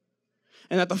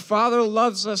 And that the Father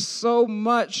loves us so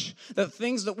much that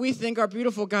things that we think are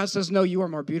beautiful, God says, no, you are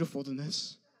more beautiful than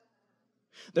this.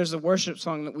 There's a worship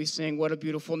song that we sing, What a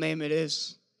Beautiful Name It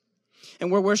Is.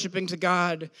 And we're worshiping to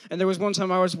God. And there was one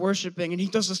time I was worshiping, and he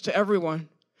does this to everyone.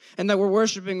 And that we're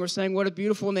worshiping, we're saying, what a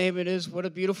beautiful name it is, what a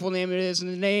beautiful name it is,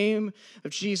 in the name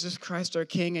of Jesus Christ our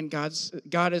King. And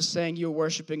God is saying, you're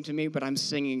worshiping to me, but I'm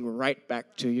singing right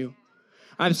back to you.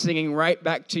 I'm singing right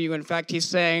back to you. In fact, he's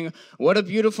saying, what a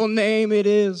beautiful name it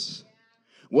is.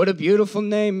 What a beautiful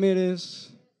name it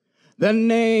is. The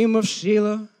name of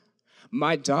Sheila,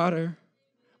 my daughter,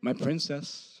 my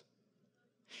princess.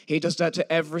 He does that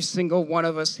to every single one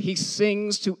of us. He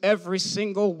sings to every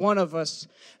single one of us.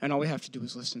 And all we have to do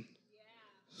is listen.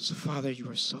 So, Father, you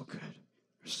are so good.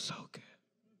 You're so good.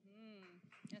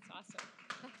 That's awesome.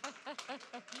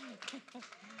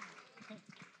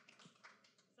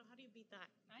 So how do you beat that?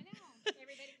 I know.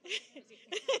 Everybody.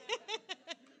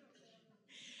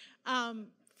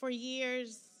 For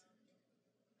years,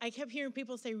 I kept hearing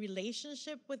people say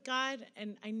relationship with God,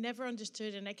 and I never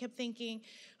understood. And I kept thinking,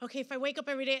 okay, if I wake up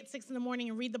every day at 6 in the morning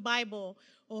and read the Bible,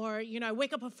 or, I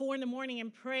wake up at 4 in the morning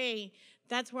and pray,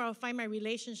 that's where I'll find my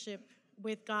relationship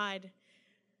with God.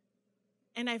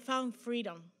 And I found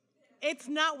freedom. It's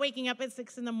not waking up at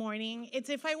 6 in the morning.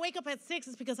 It's if I wake up at 6,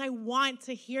 it's because I want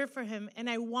to hear from him and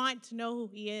I want to know who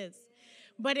he is.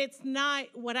 But it's not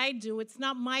what I do. It's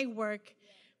not my work,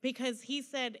 because he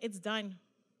said, it's done.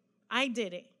 I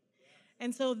did it.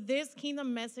 And so this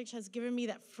kingdom message has given me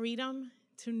that freedom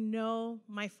to know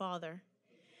my Father.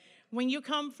 When you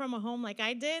come from a home like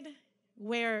I did,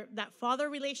 where that father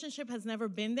relationship has never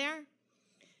been there,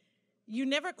 you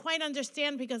never quite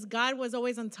understand, because God was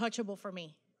always untouchable for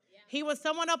me. He was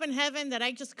someone up in heaven that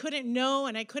I just couldn't know,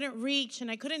 and I couldn't reach,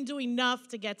 and I couldn't do enough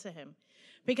to get to him.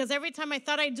 Because every time I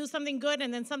thought I'd do something good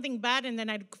and then something bad, and then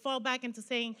I'd fall back into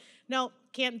saying, no,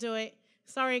 can't do it.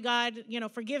 Sorry, God,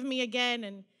 forgive me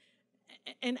again.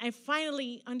 And I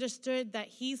finally understood that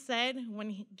he said,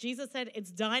 when Jesus said, it's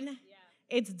done,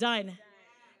 it's done.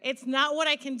 It's not what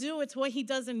I can do, it's what he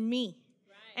does in me.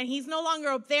 And he's no longer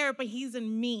up there, but he's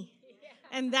in me.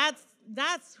 And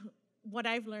that's what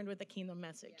I've learned with the kingdom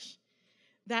message.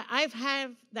 That I've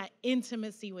had that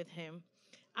intimacy with him.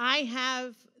 I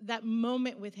have that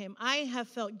moment with him. I have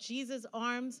felt Jesus'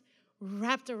 arms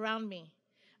wrapped around me.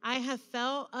 I have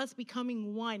felt us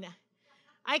becoming one.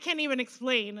 I can't even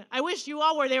explain. I wish you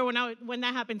all were there when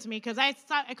that happened to me, because I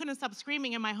couldn't stop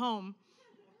screaming in my home.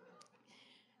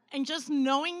 And just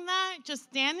knowing that, just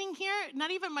standing here,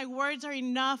 not even my words are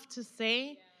enough to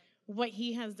say what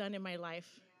he has done in my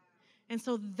life. And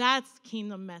so that's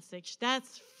kingdom message.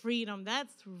 That's freedom.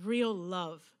 That's real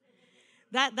love.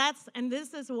 And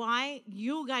this is why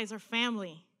you guys are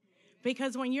family.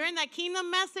 Because when you're in that kingdom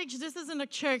message, this isn't a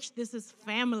church, this is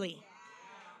family.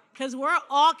 Because we're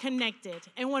all connected.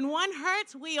 And when one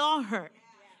hurts, we all hurt.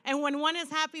 And when one is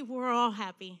happy, we're all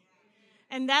happy.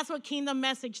 And that's what kingdom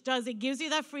message does. It gives you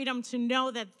that freedom to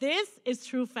know that this is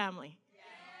true family.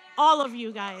 All of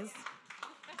you guys.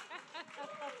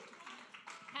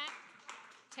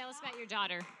 Tell us about your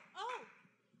daughter.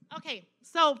 Oh, okay.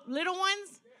 So little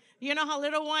ones, you know how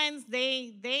little ones,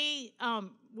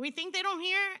 we think they don't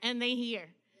hear, and they hear.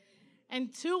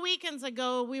 And 2 weekends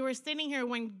ago, we were sitting here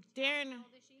when Darren,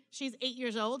 she's 8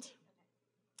 years old.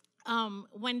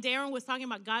 When Darren was talking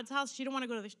about God's house, she didn't want to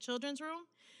go to the children's room.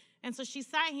 And so she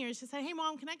sat here and she said, hey,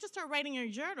 Mom, can I just start writing in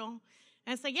your journal?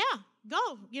 And I said, yeah,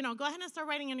 go ahead and start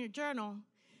writing in your journal.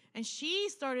 And she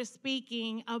started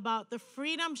speaking about the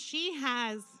freedom she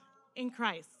has in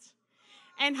Christ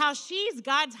and how she's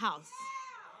God's house.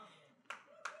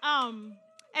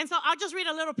 And so I'll just read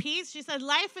a little piece. She said,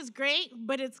 life is great,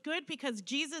 but it's good because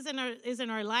Jesus is in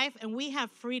our life, and we have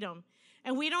freedom.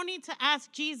 And we don't need to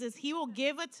ask Jesus. He will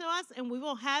give it to us, and we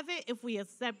will have it if we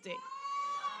accept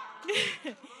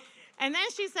it. And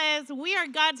then she says, we are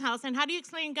God's house. And how do you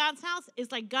explain God's house?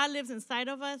 It's like God lives inside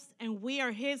of us, and we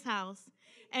are his house.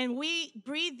 And we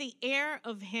breathe the air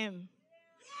of him.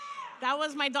 That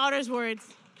was my daughter's words.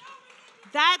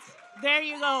 There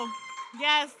you go.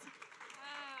 Yes.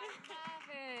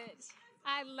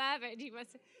 I love it.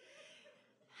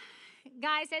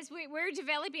 Guys, as we're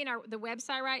developing the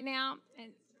website right now,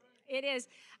 and it is,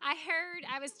 I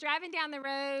was driving down the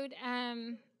road,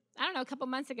 I don't know, a couple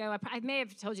months ago. I may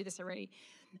have told you this already,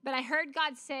 but I heard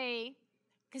God say,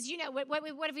 because what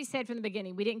have we said from the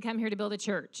beginning? We didn't come here to build a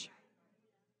church.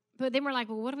 But then we're like,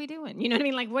 well, what are we doing? You know what I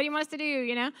mean? Like, what do you want us to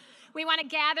do, We want to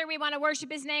gather. We want to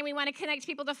worship his name. We want to connect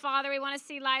people to Father. We want to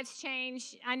see lives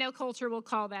change. I know culture will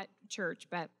call that church,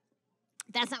 but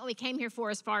that's not what we came here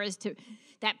for, as far as to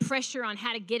that pressure on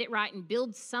how to get it right and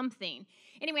build something.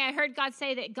 Anyway, I heard God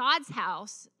say that God's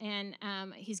house, and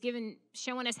he's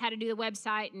showing us how to do the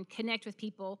website and connect with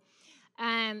people.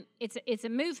 It's a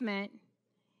movement.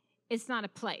 It's not a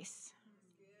place.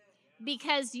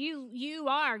 because you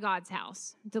are God's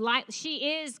house. She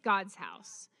is God's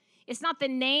house. It's not the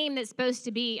name that's supposed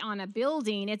to be on a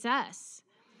building, it's us.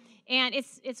 And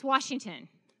it's Washington.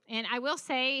 And I will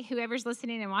say, whoever's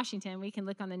listening in Washington, we can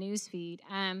look on the news feed,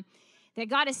 that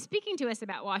God is speaking to us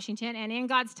about Washington. And in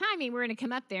God's timing, we're going to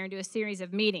come up there and do a series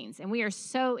of meetings. And we are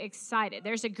so excited.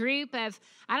 There's a group of,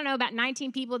 about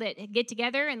 19 people that get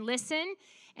together and listen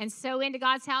and sow into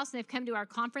God's house. And they've come to our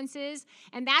conferences.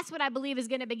 And that's what I believe is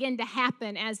going to begin to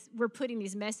happen as we're putting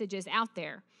these messages out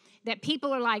there. That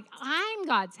people are like, I'm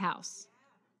God's house.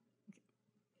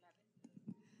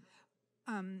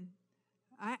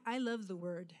 I love the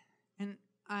word, and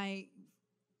I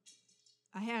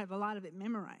have a lot of it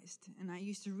memorized, and I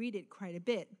used to read it quite a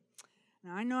bit.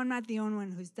 Now, I know I'm not the only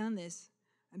one who's done this.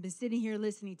 I've been sitting here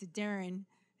listening to Darren,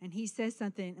 and he says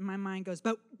something, and my mind goes,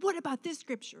 but what about this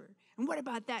scripture? And what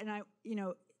about that? And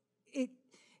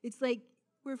it's like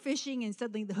we're fishing, and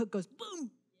suddenly the hook goes,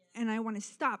 boom, and I want to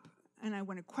stop, and I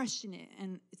want to question it,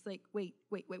 and it's like, wait,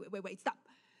 stop.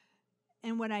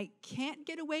 And what I can't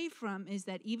get away from is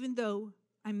that even though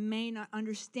I may not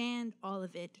understand all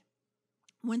of it,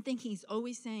 one thing he's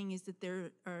always saying is that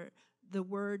the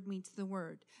word meets the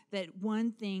word, that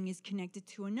one thing is connected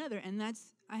to another. And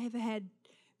I have had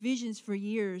visions for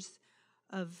years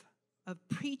of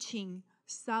preaching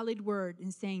solid word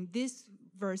and saying this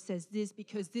verse says this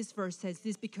because this verse says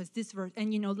this because this verse,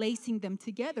 and lacing them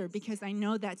together, because I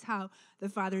know that's how the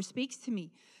Father speaks to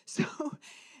me. So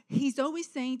he's always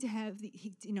saying to have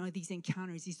these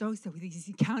encounters. He's always saying these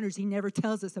encounters he never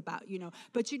tells us about,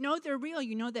 But they're real.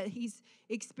 You know that he's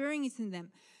experiencing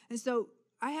them. And so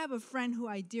I have a friend who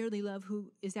I dearly love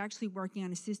who is actually working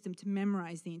on a system to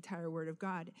memorize the entire Word of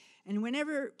God. And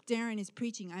whenever Darren is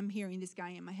preaching, I'm hearing this guy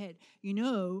in my head,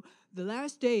 the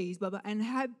last days, blah, blah. And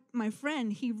my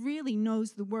friend, he really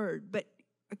knows the Word. But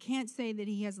I can't say that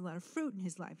he has a lot of fruit in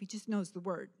his life. He just knows the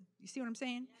Word. You see what I'm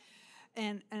saying?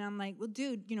 And I'm like, well,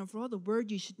 dude, for all the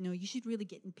word you should know, you should really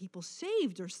get people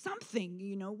saved or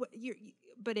something,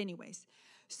 But anyways,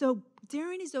 so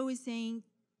Darren is always saying,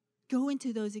 go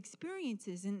into those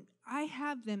experiences. And I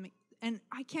have them. And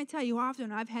I can't tell you how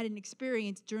often I've had an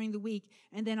experience during the week,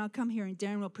 and then I'll come here and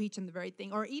Darren will preach on the very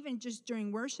thing, or even just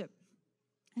during worship.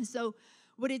 And so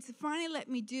what it's finally let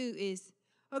me do is,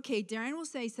 okay, Darren will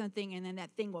say something, and then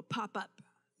that thing will pop up.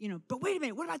 But wait a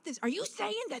minute, what about this? Are you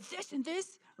saying that this and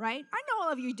this, right? I know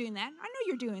all of you are doing that. I know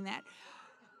you're doing that.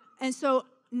 And so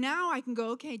now I can go,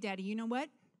 okay, Daddy, you know what?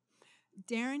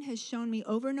 Darren has shown me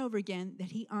over and over again that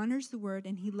he honors the word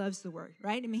and he loves the word,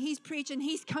 right? I mean, he's preaching,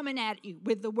 he's coming at you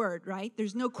with the word, right?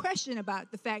 There's no question about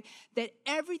the fact that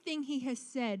everything he has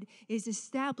said is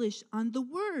established on the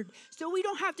word. So we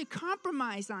don't have to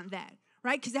compromise on that,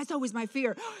 right? Because that's always my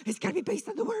fear. It's got to be based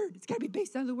on the word. It's got to be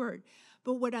based on the word.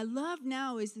 But what I love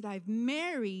now is that I've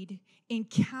married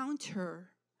encounter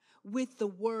with the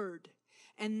word.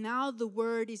 And now the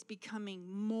word is becoming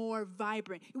more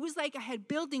vibrant. It was like I had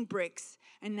building bricks,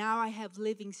 and now I have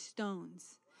living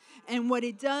stones. And what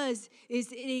it does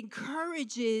is it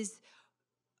encourages,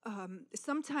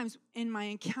 sometimes in my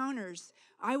encounters,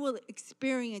 I will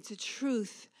experience a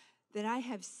truth that I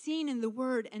have seen in the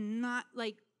word and not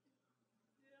like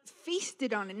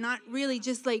feasted on it, not really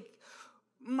just like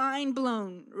mind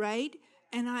blown, right?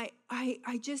 And I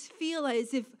just feel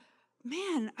as if,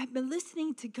 man, I've been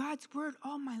listening to God's word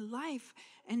all my life,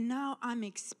 and now I'm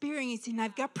experiencing.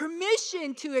 I've got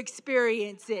permission to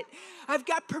experience it. I've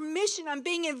got permission. I'm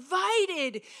being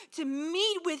invited to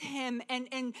meet with him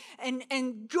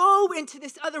and go into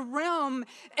this other realm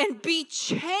and be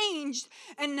changed.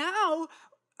 And now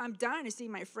I'm dying to see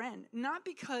my friend, not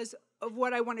because of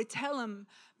what I want to tell him,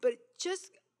 but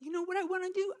just, what I want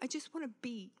to do? I just want to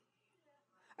be.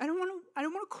 I don't want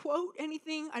to quote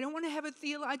anything. I don't want to have a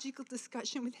theological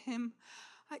discussion with him.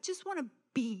 I just want to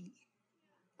be.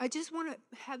 I just want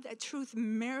to have that truth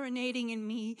marinating in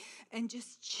me and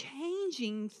just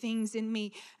changing things in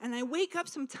me. And I wake up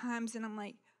sometimes and I'm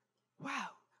like, wow,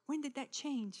 when did that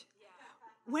change?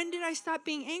 When did I stop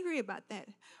being angry about that?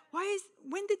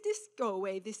 When did this go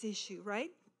away, this issue,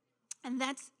 right? And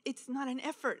it's not an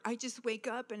effort. I just wake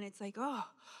up and it's like, oh,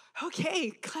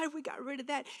 okay, glad we got rid of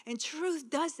that. And truth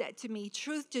does that to me.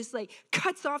 Truth just like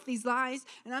cuts off these lies,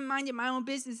 and I'm minding my own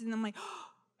business, and I'm like, oh,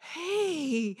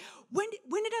 hey, when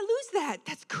did I lose that?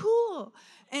 That's cool.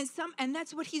 And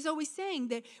that's what he's always saying,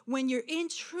 that when you're in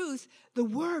truth, the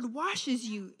word washes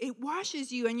you. It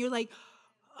washes you, and you're like,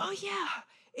 oh yeah,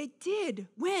 it did.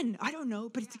 When? I don't know,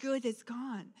 but it's good, it's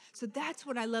gone. So that's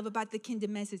what I love about the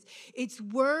kingdom message. It's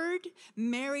word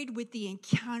married with the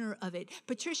encounter of it.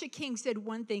 Patricia King said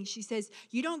one thing. She says,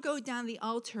 you don't go down the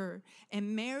altar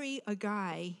and marry a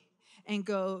guy and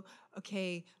go,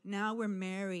 okay, now we're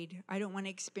married. I don't want to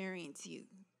experience you.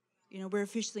 You know, we're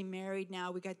officially married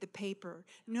now. We got the paper.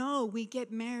 No, we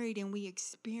get married and we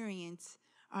experience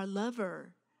our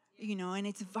lover, you know, and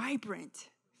it's vibrant.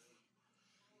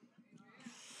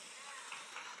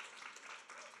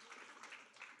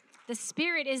 The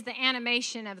Spirit is the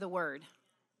animation of the Word.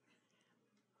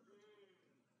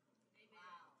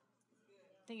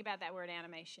 Think about that word,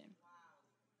 animation.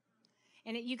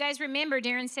 And you guys remember,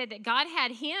 Darren said that God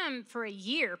had him for a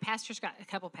year. A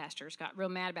couple pastors got real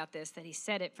mad about this, that he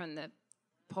said it from the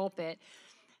pulpit,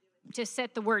 to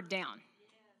set the word down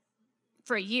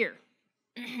for a year.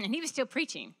 And he was still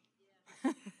preaching.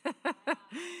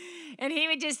 And he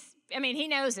would just, I mean, he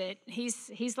knows it.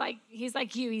 He's like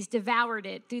you. He's devoured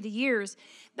it through the years.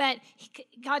 But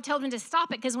God told him to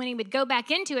stop it, because when he would go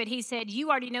back into it, he said,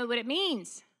 you already know what it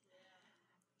means.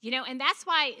 You know, and that's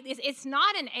why it's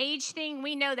not an age thing.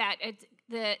 We know that. It's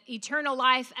the eternal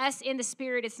life, us in the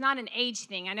Spirit, it's not an age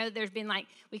thing. I know there's been, like,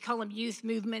 we call them youth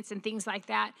movements and things like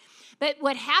that. But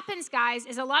what happens, guys,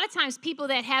 is a lot of times people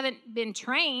that haven't been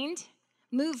trained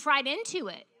move right into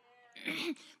it.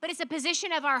 But it's a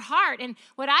position of our heart. And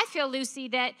what I feel, Lucy,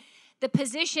 that the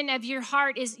position of your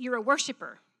heart is you're a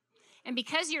worshiper. And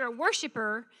because you're a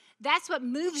worshiper, that's what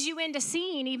moves you into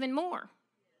seeing even more.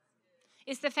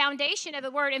 It's the foundation of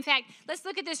the word. In fact, let's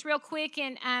look at this real quick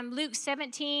in Luke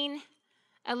 17:11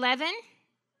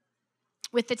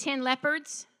 with the 10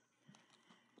 leopards.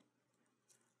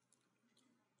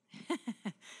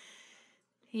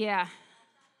 Yeah.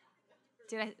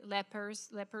 Lepers?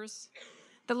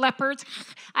 The leopards.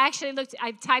 I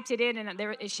typed it in, and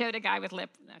it showed a guy with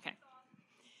Okay.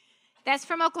 That's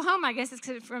from Oklahoma. I guess it's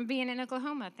from being in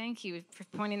Oklahoma. Thank you for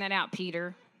pointing that out,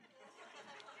 Peter.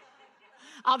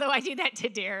 Although I do that to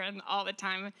Darren all the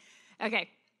time. Okay.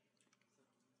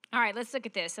 All right, let's look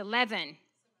at this.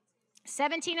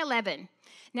 17:11.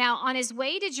 Now, on his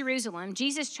way to Jerusalem,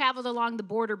 Jesus traveled along the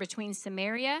border between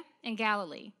Samaria and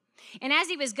Galilee. And as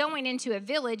he was going into a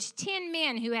village, 10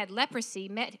 men who had leprosy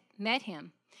met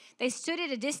him. They stood at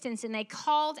a distance and they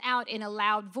called out in a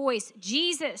loud voice,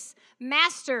 Jesus,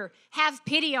 Master, have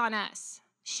pity on us.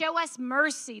 Show us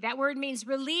mercy. That word means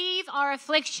relieve our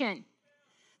affliction.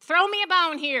 Throw me a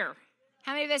bone here.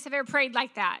 How many of us have ever prayed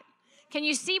like that? Can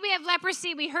you see we have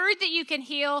leprosy? We heard that you can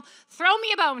heal. Throw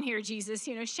me a bone here, Jesus.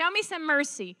 You know, show me some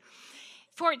mercy.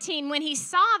 14, when he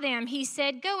saw them, he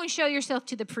said, go and show yourself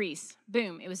to the priest.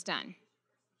 Boom, it was done.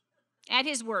 At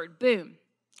his word, boom,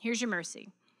 here's your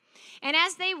mercy. And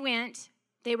as they went,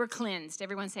 they were cleansed.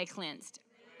 Everyone say cleansed.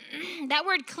 That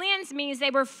word cleanse means they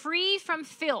were free from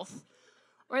filth,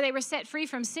 or they were set free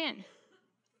from sin.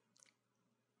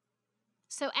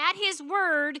 So at his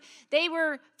word, they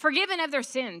were forgiven of their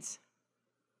sins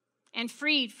and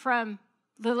freed from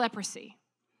the leprosy.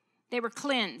 They were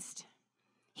cleansed.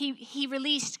 He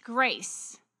released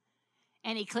grace,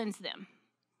 and he cleansed them.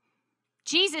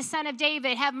 Jesus, Son of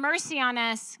David, have mercy on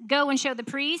us. Go and show the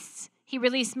priests. He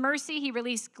released mercy. He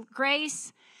released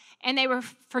grace, and they were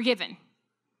forgiven.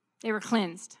 They were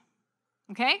cleansed.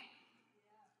 Okay?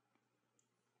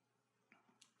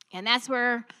 And that's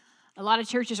where a lot of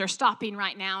churches are stopping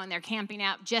right now, and they're camping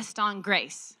out just on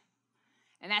grace.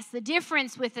 And that's the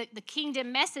difference with the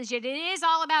kingdom message. It is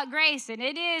all about grace, and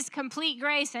it is complete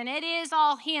grace, and it is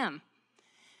all him.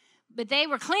 But they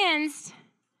were cleansed,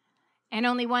 and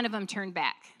only one of them turned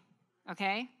back.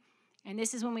 Okay? And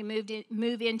this is when we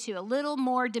move into a little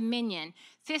more dominion.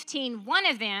 15, one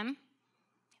of them,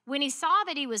 when he saw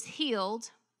that he was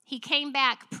healed, he came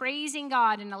back praising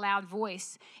God in a loud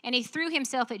voice, and he threw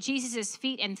himself at Jesus'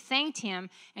 feet and thanked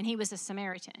him, and he was a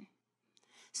Samaritan.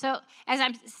 So as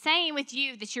I'm saying with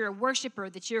you that you're a worshiper,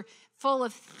 that you're full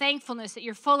of thankfulness, that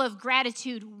you're full of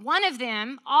gratitude, one of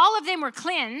them, all of them were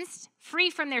cleansed, free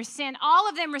from their sin. All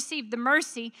of them received the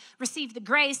mercy, received the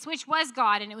grace, which was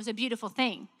God, and it was a beautiful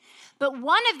thing. But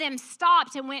one of them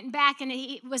stopped and went back, and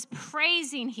he was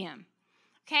praising him.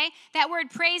 Okay? That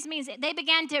word praise means that they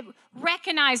began to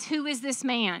recognize, who is this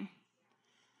man?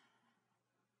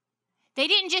 They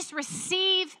didn't just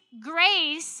receive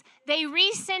grace,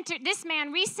 this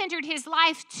man recentered his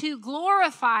life to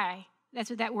glorify. That's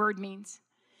what that word means.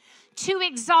 To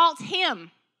exalt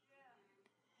him.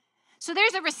 So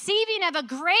there's a receiving of a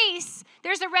grace,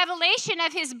 there's a revelation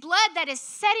of his blood that is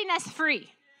setting us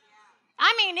free.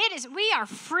 I mean, we are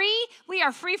free. We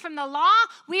are free from the law.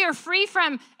 We are free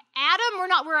from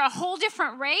Adam. We're a whole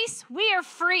different race. We are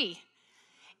free.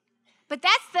 But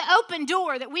that's the open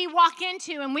door that we walk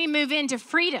into and we move into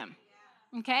freedom.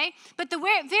 Okay? But the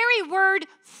very word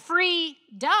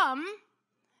freedom,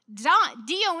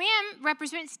 D-O-M,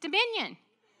 represents dominion.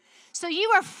 So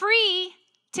you are free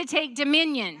to take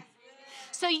dominion.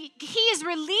 So he is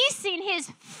releasing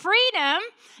his freedom,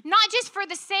 not just for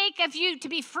the sake of you to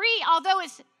be free, although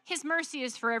his mercy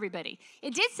is for everybody.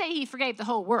 It did say he forgave the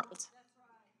whole world.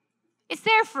 It's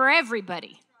there for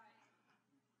everybody.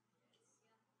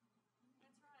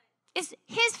 It's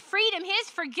his freedom, his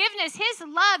forgiveness, his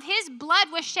love, his blood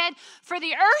was shed for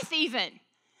the earth even.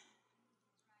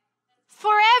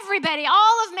 For everybody,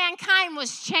 all of mankind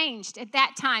was changed at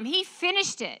that time. He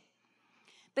finished it.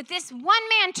 But this one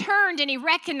man turned and he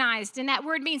recognized, and that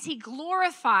word means he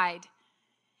glorified.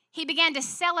 He began to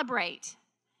celebrate.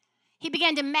 He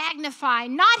began to magnify,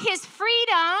 not his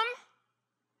freedom,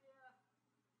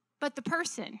 but the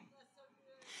person.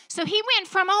 So he went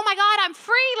from, oh my God, I'm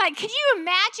free. Like, could you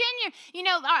imagine? You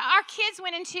know, our kids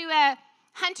went into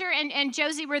Hunter and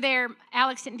Josie were there.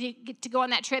 Alex didn't get to go on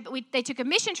that trip, but they took a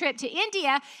mission trip to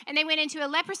India, and they went into a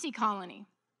leprosy colony.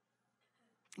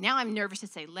 Now I'm nervous to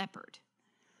say leopard.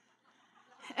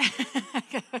 I'm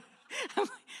like,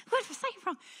 what was I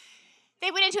wrong?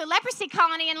 They went into a leprosy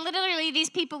colony, and literally these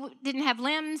people didn't have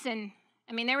limbs. And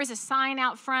I mean, there was a sign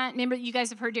out front. Remember, you guys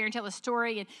have heard Darren tell a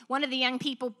story. And one of the young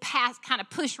people kind of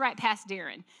pushed right past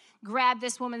Darren, grabbed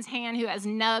this woman's hand who has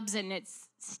nubs and it's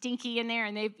stinky in there,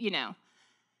 and they, you know,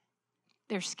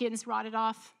 their skin's rotted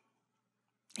off,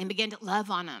 and began to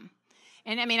love on them.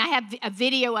 And I mean, I have a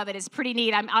video of it. It's pretty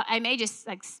neat. I may just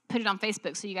like put it on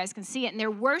Facebook so you guys can see it. And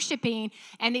they're worshiping,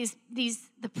 and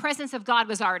the presence of God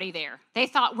was already there. They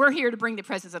thought we're here to bring the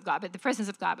presence of God, but the presence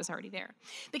of God was already there.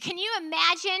 But can you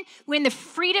imagine when the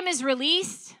freedom is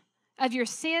released of your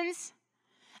sins,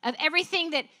 of everything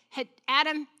that had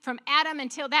from Adam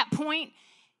until that point,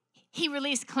 he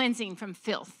released cleansing from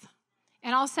filth.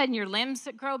 And all of a sudden your limbs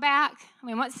grow back. I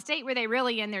mean, what state were they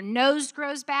really in? Their nose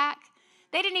grows back.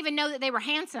 They didn't even know that they were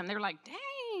handsome. They were like,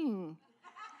 dang.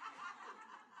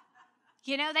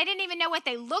 You know, they didn't even know what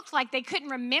they looked like. They couldn't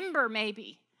remember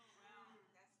maybe.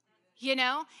 You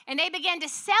know, and they began to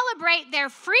celebrate their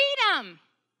freedom,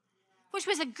 which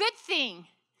was a good thing.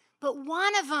 But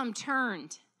one of them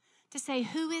turned to say,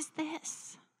 who is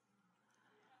this?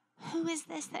 Who is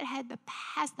this that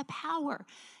has the power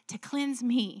to cleanse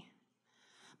me?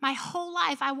 My whole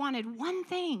life I wanted one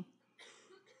thing,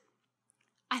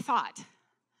 I thought.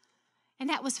 And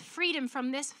that was freedom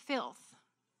from this filth,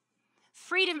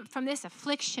 freedom from this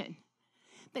affliction.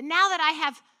 But now that I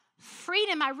have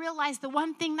freedom, I realize the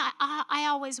one thing that I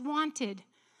always wanted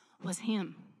was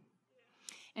him.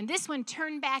 And this one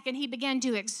turned back, and he began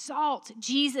to exalt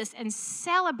Jesus and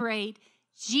celebrate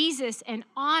Jesus and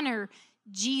honor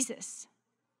Jesus.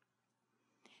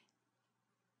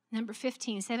 Number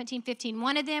 17:15.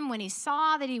 One of them, when he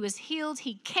saw that he was healed,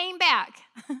 he came back.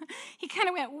 He kind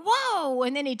of went, whoa,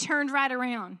 and then he turned right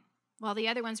around while the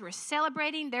other ones were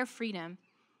celebrating their freedom.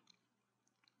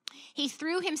 He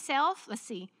threw himself,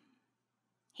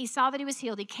 he saw that he was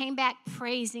healed. He came back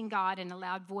praising God in a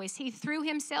loud voice. He threw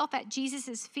himself at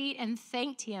Jesus' feet and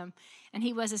thanked him, and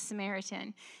he was a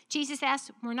Samaritan. Jesus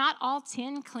asked, were not all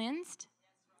 10 cleansed?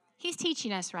 He's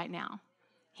teaching us right now.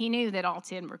 He knew that all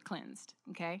 10 were cleansed,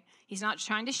 okay? He's not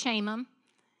trying to shame them.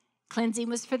 Cleansing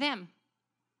was for them.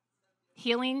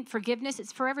 Healing, forgiveness,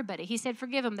 it's for everybody. He said,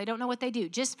 forgive them. They don't know what they do.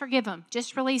 Just forgive them.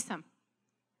 Just release them.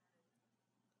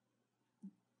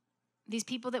 These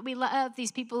people that we love,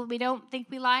 these people we don't think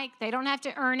we like, they don't have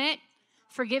to earn it.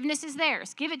 Forgiveness is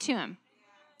theirs. Give it to them.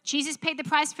 Jesus paid the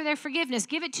price for their forgiveness.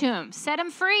 Give it to them. Set them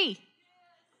free.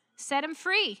 Set them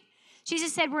free.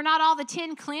 Jesus said, were not all the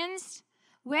 10 cleansed?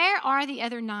 Where are the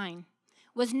other 9?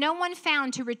 Was no one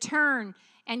found to return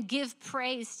and give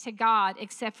praise to God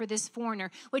except for this foreigner?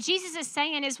 What Jesus is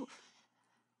saying is,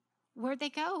 where'd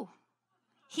they go?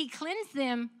 He cleansed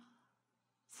them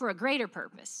for a greater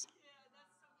purpose.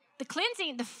 The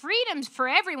cleansing, the freedom's for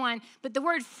everyone, but the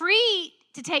word free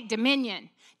to take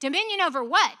dominion. Dominion over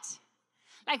what?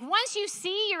 Like once you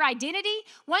see your identity,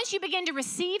 once you begin to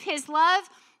receive his love,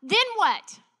 then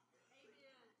what?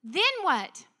 Then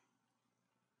what?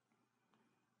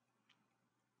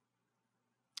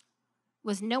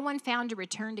 Was no one found to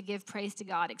return to give praise to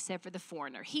God except for the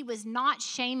foreigner. He was not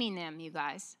shaming them, you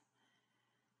guys.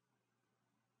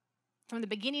 From the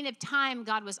beginning of time,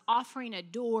 God was offering a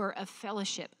door of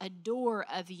fellowship, a door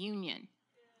of union.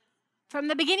 From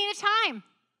the beginning of time.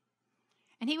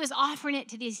 And he was offering it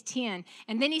to these 10.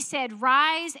 And then he said,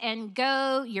 rise and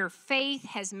go, your faith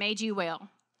has made you well.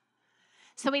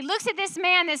 So he looks at this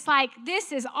man that's like,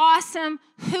 this is awesome.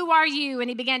 Who are you? And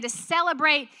he began to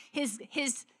celebrate his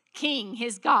King,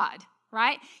 his God,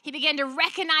 right? He began to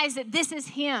recognize that this is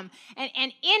him. And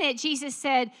in it, Jesus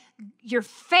said, your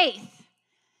faith,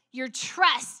 your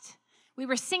trust, we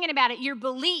were singing about it, your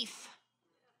belief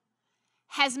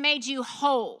has made you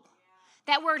whole.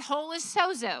 That word whole is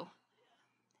sozo.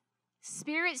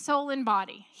 Spirit, soul, and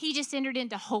body. He just entered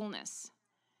into wholeness.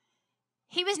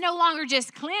 He was no longer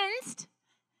just cleansed,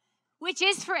 which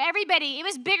is for everybody. It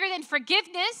was bigger than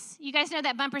forgiveness. You guys know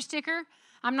that bumper sticker?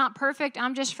 I'm not perfect,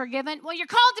 I'm just forgiven. Well, you're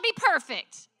called to be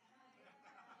perfect.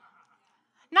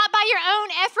 Not by your own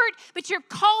effort, but you're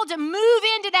called to move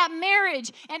into that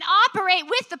marriage and operate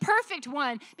with the perfect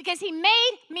one because he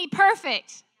made me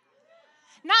perfect.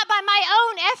 Not by my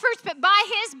own efforts, but by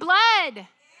his blood.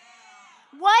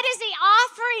 What is he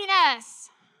offering us?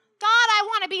 God, I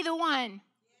want to be the one.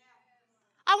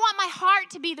 I want my heart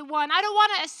to be the one. I don't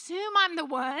want to assume I'm the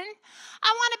one.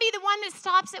 I want to be the one that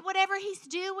stops at whatever he's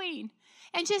doing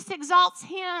and just exalts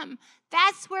him.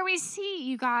 That's where we see,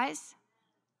 you guys.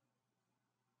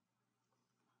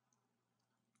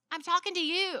 I'm talking to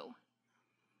you.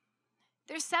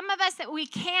 There's some of us that we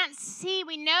can't see.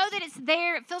 We know that it's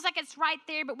there. It feels like it's right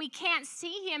there, but we can't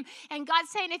see him. And God's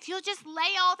saying, if you'll just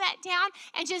lay all that down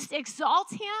and just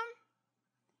exalt him.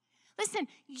 Listen,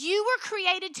 you were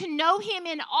created to know him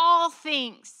in all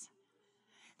things.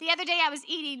 The other day I was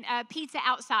eating pizza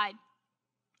outside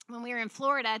when we were in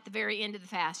Florida at the very end of the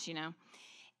fast, you know.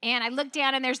 And I looked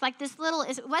down, and there's like this little,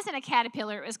 it wasn't a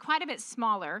caterpillar. It was quite a bit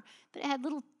smaller, but it had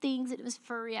little things, and it was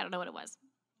furry. I don't know what it was.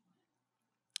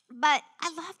 But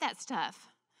I love that stuff.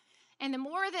 And the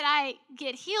more that I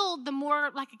get healed, the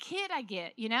more like a kid I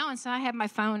get, you know? And so I have my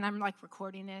phone. I'm like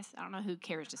recording this. I don't know who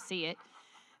cares to see it.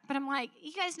 But I'm like,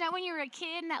 you guys know when you were a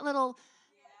kid and that little,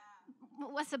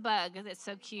 what's a bug that's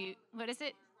so cute? What is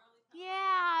it?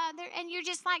 Yeah. And you're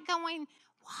just like going,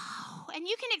 wow. And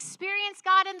you can experience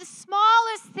God in the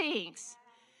smallest things.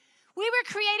 We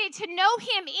were created to know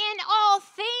him in all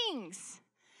things.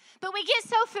 But we get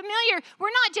so familiar. We're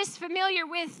not just familiar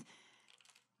with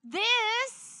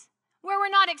this, where we're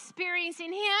not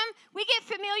experiencing him. We get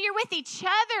familiar with each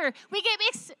other.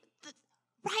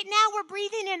 Right now we're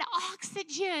breathing in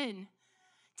oxygen.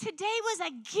 Today was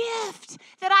a gift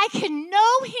that I can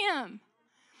know him.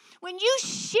 When you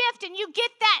shift and you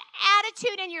get that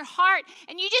attitude in your heart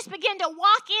and you just begin to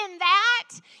walk in that,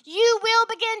 you will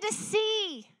begin to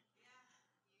see.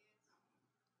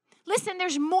 Listen,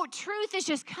 there's more. Truth is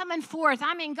just coming forth.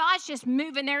 I mean, God's just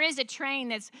moving. There is a train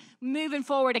that's moving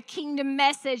forward, a kingdom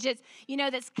message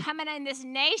that's coming in this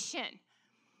nation.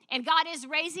 And God is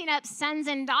raising up sons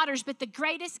and daughters. But the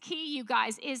greatest key, you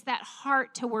guys, is that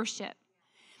heart to worship.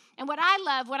 And what I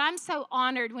love, what I'm so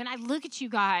honored when I look at you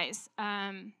guys,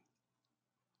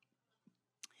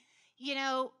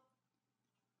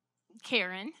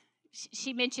 Karen,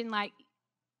 she mentioned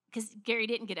because Gary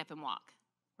didn't get up and walk,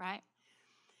 right?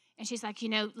 And she's like,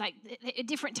 at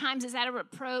different times, is that a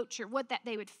reproach or what that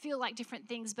they would feel like different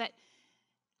things? But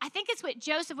I think it's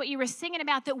what you were singing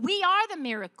about, that we are the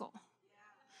miracle.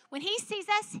 When he sees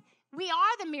us, we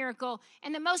are the miracle.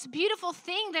 And the most beautiful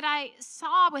thing that I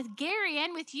saw with Gary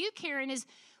and with you, Karen, is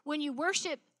when you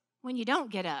worship, when you don't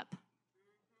get up.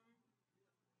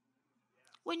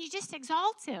 When you just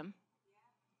exalt him.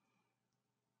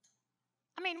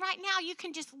 I mean, right now you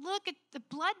can just look at the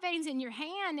blood veins in your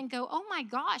hand and go, oh my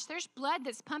gosh, there's blood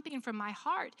that's pumping from my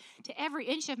heart to every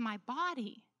inch of my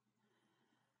body.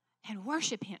 And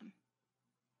worship him.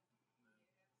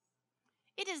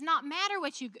 It does not matter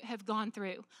what you have gone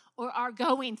through or are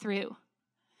going through.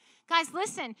 Guys,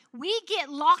 listen, we get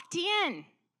locked in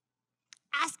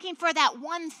asking for that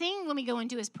one thing when we go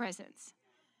into his presence.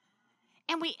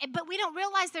 But we don't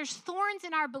realize there's thorns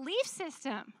in our belief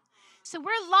system. So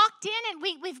we're locked in, and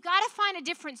we've got to find a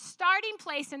different starting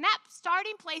place. And that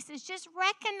starting place is just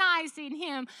recognizing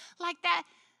him like that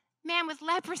man with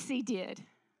leprosy did.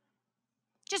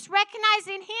 Just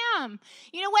recognizing him.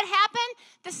 You know what happened?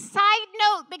 The side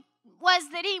note was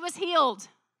that he was healed.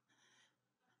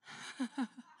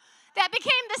 That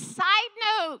became the side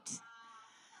note.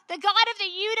 The God of the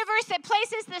universe that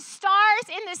places the stars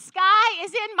in the sky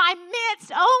is in my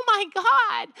midst. Oh my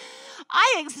God.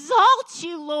 I exalt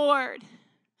you, Lord.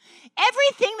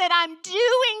 Everything that I'm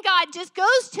doing, God, just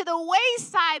goes to the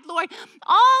wayside, Lord.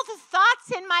 All the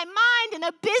thoughts in my mind and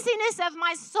the busyness of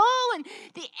my soul and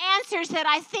the answers that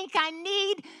I think I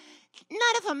need,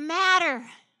 none of them matter.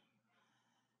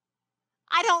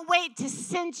 I don't wait to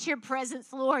sense your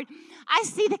presence, Lord. I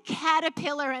see the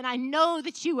caterpillar and I know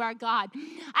that you are God.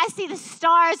 I see the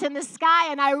stars in the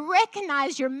sky and I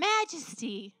recognize your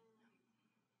majesty.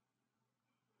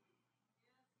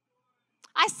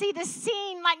 I see the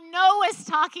scene like Noah's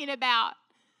talking about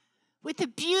with the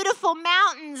beautiful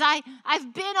mountains.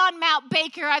 I've been on Mount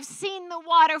Baker. I've seen the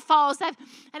waterfalls. And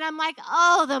I'm like,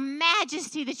 oh, the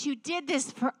majesty that you did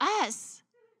this for us.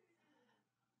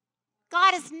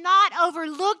 God has not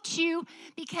overlooked you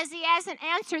because he hasn't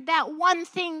answered that one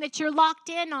thing that you're locked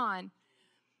in on.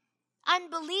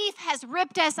 Unbelief has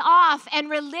ripped us off and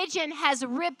religion has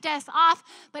ripped us off,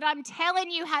 but I'm telling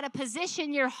you how to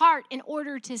position your heart in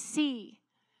order to see.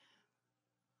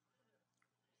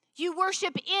 You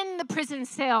worship in the prison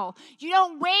cell. You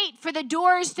don't wait for the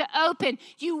doors to open.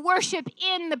 You worship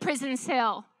in the prison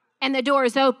cell and the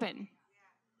doors open.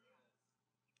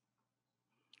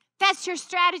 That's your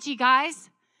strategy, guys.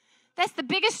 That's the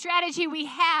biggest strategy we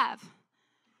have.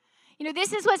 You know,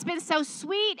 this is what's been so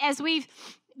sweet as we've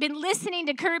been listening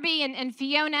to Kirby and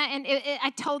Fiona, and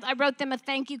I wrote them a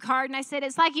thank you card, and I said,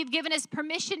 it's like you've given us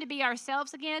permission to be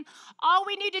ourselves again. All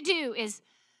we need to do is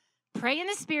pray in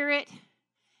the Spirit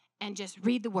and just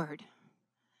read the Word.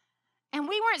 And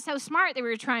we weren't so smart that we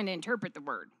were trying to interpret the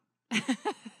Word.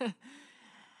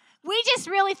 We just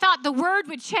really thought the Word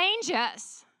would change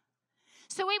us.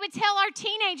 So we would tell our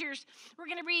teenagers, we're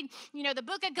going to read, the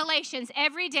book of Galatians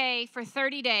every day for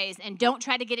 30 days, and don't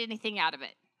try to get anything out of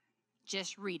it.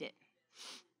 Just read it.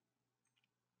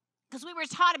 Because we were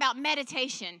taught about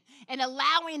meditation and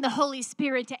allowing the Holy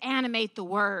Spirit to animate the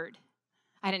Word.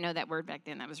 I didn't know that word back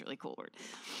then. That was a really cool word.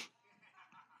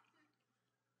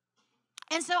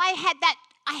 And so I had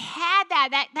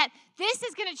that this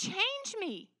is going to change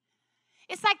me.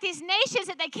 It's like these nations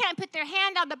that they can't put their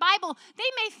hand on the Bible. They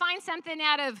may find something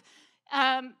out of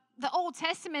the Old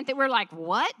Testament that we're like,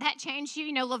 what? That changed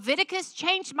you? Leviticus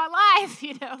changed my life,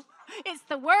 It's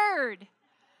the Word.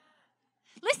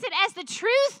 Listen, as the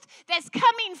truth that's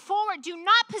coming forward, do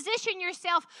not position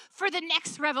yourself for the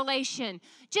next revelation.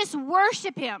 Just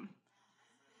worship Him.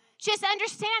 Just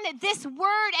understand that this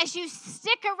Word, as you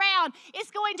stick around,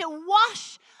 is going to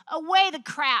wash away the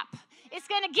crap. It's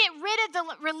going to get rid of the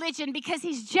religion because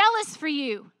He's jealous for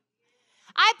you.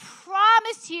 I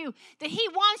promise you that He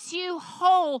wants you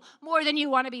whole more than you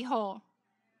want to be whole.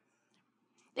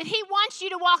 That He wants you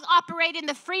to operate in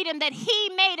the freedom that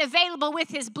He made available with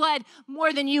His blood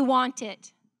more than you want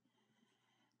it.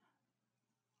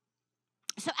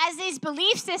 So as these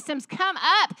belief systems come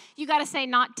up, you got to say,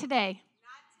 not today.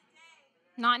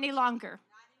 Not any longer.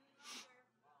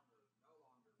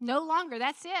 No longer.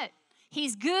 That's it.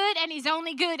 He's good and He's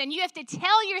only good. And you have to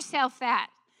tell yourself that.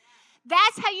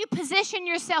 That's how you position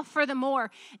yourself for the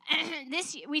more.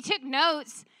 We took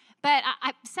notes, but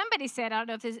somebody said, I don't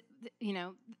know if this,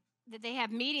 that they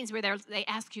have meetings where they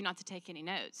ask you not to take any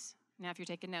notes. Now, if you're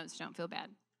taking notes, don't feel bad.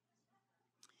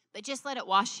 But just let it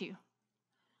wash you.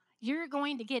 You're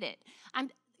going to get it.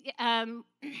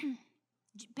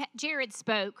 Jared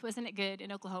spoke. Wasn't it good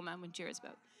in Oklahoma when Jared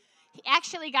spoke?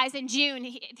 Actually, guys, in June,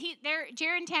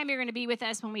 Jared and Tammy are going to be with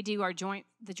us when we do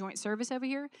the joint service over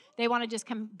here. They want to just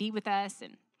come be with us,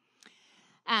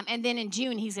 and then in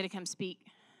June he's going to come speak.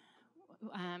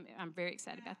 I'm very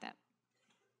excited about that.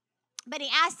 But he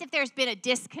asked if there's been a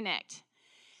disconnect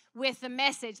with the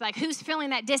message, like who's feeling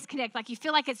that disconnect, like you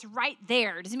feel like it's right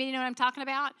there. Does it mean you know what I'm talking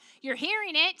about? You're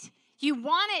hearing it, you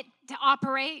want it to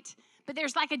operate, but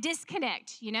there's like a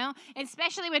disconnect, and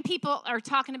especially when people are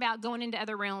talking about going into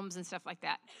other realms and stuff like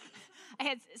that. I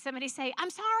had somebody say, I'm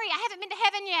sorry, I haven't been to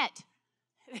heaven yet.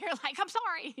 They're like, I'm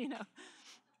sorry,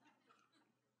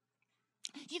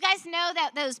 You guys know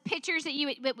that those pictures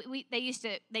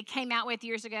that they came out with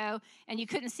years ago, and you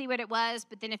couldn't see what it was,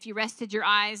 but then if you rested your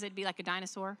eyes, it'd be like a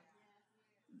dinosaur?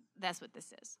 That's what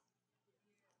this is.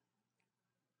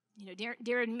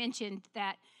 Darren mentioned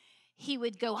that he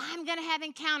would go, I'm going to have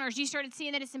encounters. You started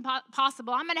seeing that it's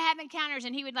impossible. I'm going to have encounters.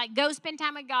 And he would go spend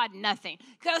time with God. Nothing.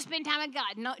 Go spend time with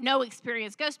God. No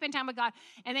experience. Go spend time with God.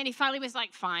 And then he finally was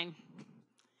like, fine.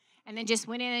 And then just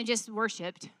went in and just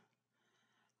worshiped.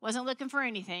 Wasn't looking for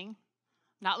anything.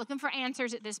 Not looking for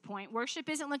answers at this point. Worship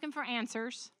isn't looking for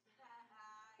answers.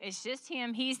 It's just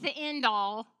Him. He's the end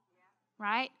all.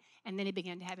 Right? And then he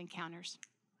began to have encounters.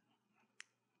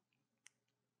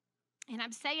 And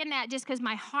I'm saying that just because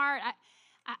my heart,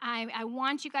 I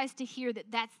want you guys to hear that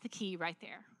that's the key right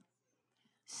there.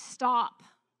 Stop.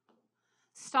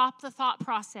 Stop the thought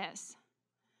process.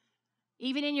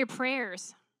 Even in your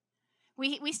prayers.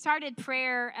 We started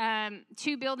prayer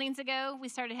 2 buildings ago. We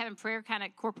started having prayer kind of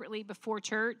corporately before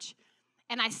church.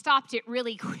 And I stopped it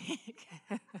really quick.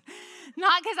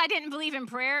 Not because I didn't believe in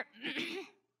prayer.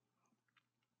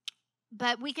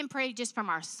 But we can pray just from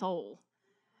our soul.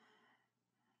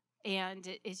 And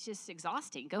it's just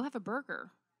exhausting. Go have a burger.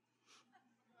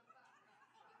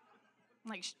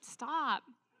 Stop.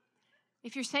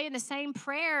 If you're saying the same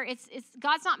prayer, it's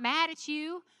God's not mad at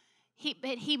you.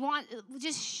 But He wants,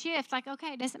 just shift.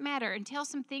 Okay, it doesn't matter. Until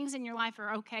some things in your life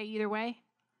are okay either way.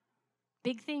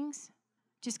 Big things.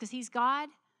 Just because He's God.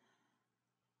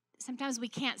 sometimes we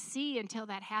can't see until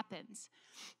that happens.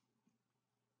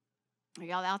 Are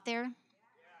y'all out there?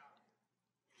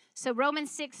 So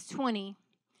Romans 6:20,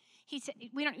 he said,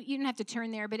 you don't have to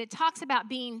turn there, but it talks about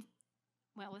being,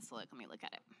 well, let's look. Let me look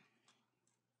at it.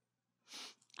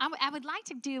 I would like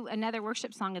to do another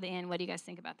worship song at the end. What do you guys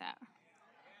think about that?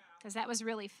 Because that was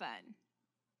really fun.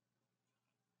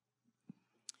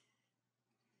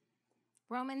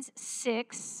 Romans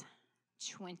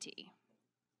 6:20.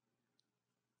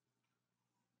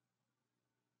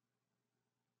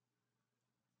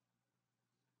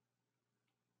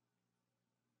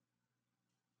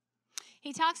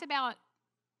 He talks about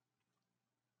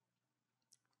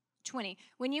 20.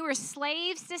 When you were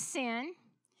slaves to sin,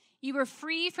 you were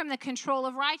free from the control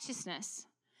of righteousness.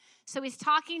 So he's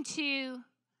talking to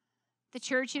the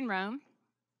church in Rome.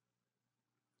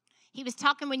 He was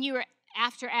talking when you were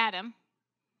after Adam,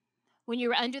 when you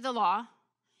were under the law,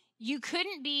 you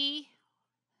couldn't be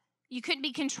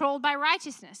controlled by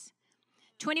righteousness.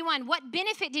 21, what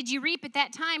benefit did you reap at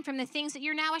that time from the things that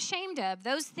you're now ashamed of?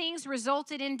 Those things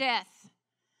resulted in death.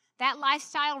 That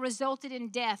lifestyle resulted in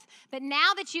death. But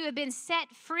now that you have been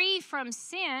set free from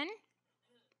sin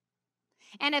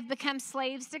and have become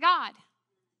slaves to God,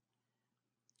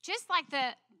 just like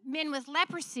the men with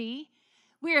leprosy,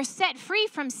 we are set free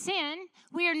from sin.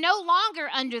 We are no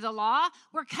longer under the law.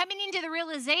 We're coming into the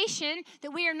realization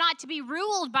that we are not to be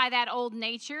ruled by that old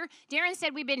nature. Darren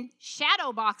said we've been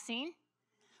shadow boxing.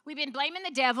 We've been blaming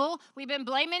the devil. We've been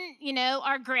blaming,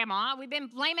 our grandma. We've been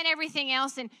blaming everything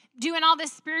else and doing all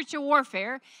this spiritual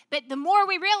warfare. But the more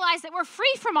we realize that we're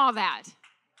free from all that,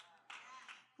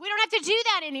 we don't have to do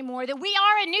that anymore, that we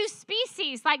are a new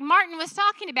species, like Martin was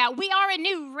talking about. We are a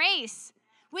new race.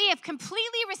 We have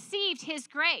completely received his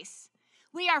grace.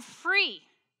 We are free.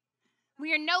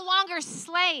 We are no longer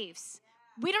slaves.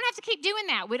 We don't have to keep doing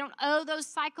that. We don't owe those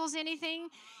cycles anything.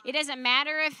 It doesn't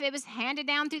matter if it was handed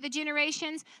down through the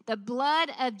generations. The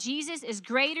blood of Jesus is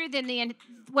greater than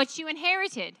what you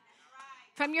inherited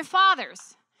from your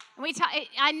fathers. And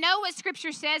I know what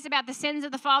Scripture says about the sins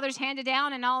of the fathers handed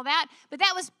down and all that, but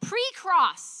that was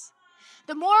pre-cross.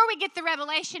 The more we get the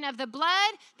revelation of the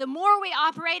blood, the more we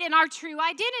operate in our true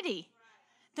identity.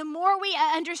 The more we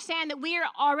understand that we are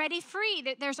already free,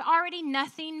 that there's already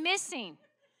nothing missing.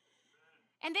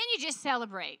 And then you just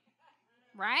celebrate,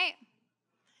 right?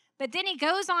 But then he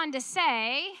goes on to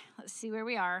say, let's see where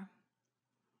we are.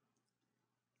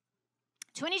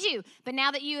 22, but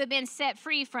now that you have been set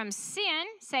free from sin,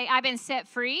 say, I've been set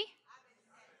free.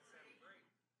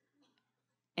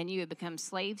 And you have become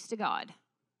slaves to God.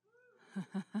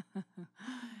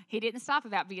 He didn't stop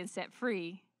about being set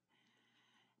free.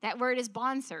 That word is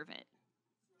bondservant.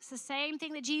 It's the same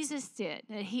thing that Jesus did,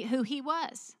 who he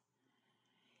was.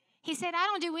 He said, I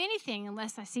don't do anything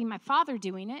unless I see my Father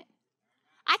doing it.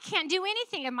 I can't do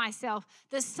anything of myself.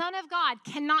 The Son of God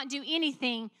cannot do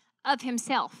anything of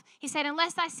himself. He said,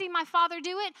 unless I see my Father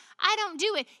do it, I don't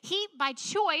do it. He, by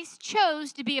choice,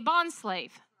 chose to be a bondslave,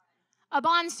 a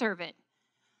bondservant.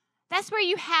 That's where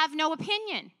you have no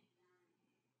opinion.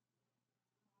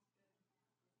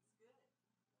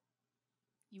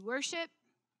 You worship,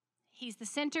 he's the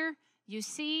center, you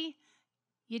see,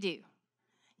 you do.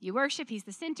 You worship, he's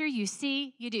the center, you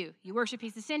see, you do. You worship,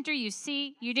 he's the center, you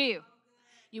see, you do.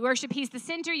 You worship, he's the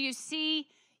center, you see,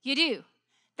 you do.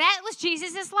 That was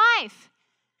Jesus' life.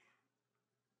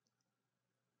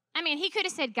 I mean, he could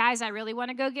have said, guys, I really want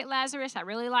to go get Lazarus. I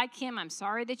really like him. I'm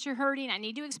sorry that you're hurting. I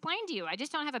need to explain to you. I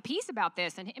just don't have a peace about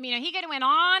this. And he could have went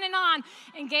on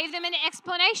and gave them an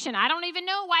explanation. I don't even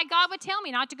know why God would tell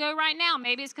me not to go right now.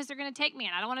 Maybe it's because they're going to take me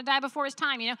and I don't want to die before his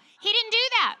time. He didn't do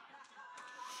that.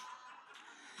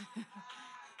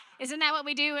 Isn't that what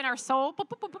we do in our soul?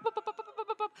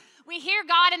 We hear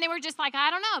God and then we're just like,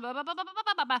 I don't know.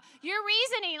 Your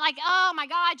reasoning, like, oh my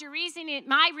God,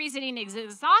 my reasoning is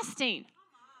exhausting.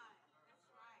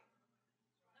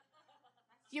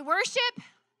 You worship.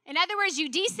 In other words, you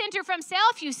decenter from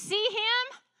self. You see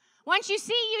him. Once you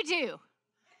see, you do.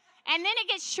 And then it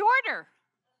gets shorter.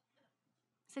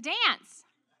 It's a dance.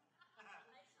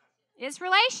 It's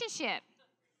relationship.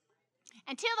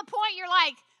 Until the point you're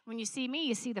like, when you see me,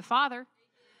 you see the Father.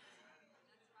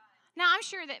 Now, I'm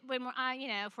sure that when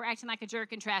if we're acting like a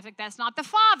jerk in traffic, that's not the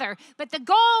Father. But the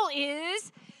goal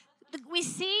is we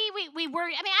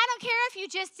worry. I mean, I don't care if you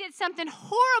just did something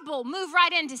horrible. Move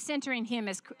right into centering him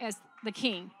as the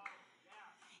King.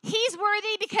 He's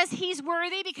worthy because he's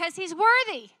worthy because he's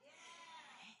worthy.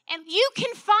 And you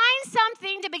can find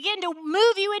something to begin to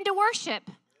move you into worship.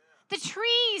 The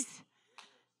trees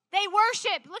They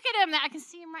worship. Look at them. I can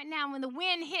see them right now. When the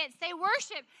wind hits, they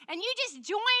worship. And you just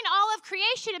join all of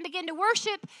creation and begin to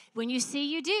worship. When you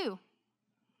see, you do.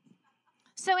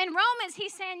 So in Romans,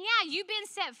 he's saying, yeah, you've been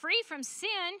set free from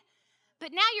sin,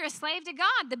 but now you're a slave to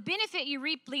God. The benefit you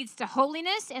reap leads to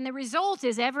holiness, and the result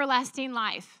is everlasting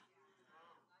life.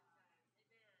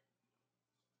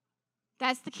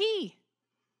 That's the key.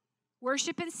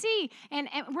 Worship and see. And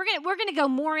we're gonna go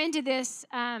more into this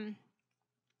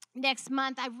next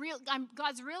month.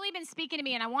 God's really been speaking to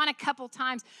me, and I want a couple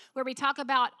times where we talk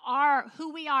about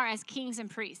who we are as kings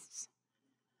and priests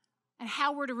and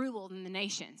how we're to rule in the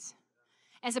nations.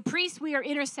 As a priest, we are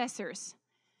intercessors.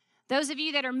 Those of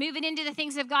you that are moving into the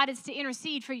things of God, it's to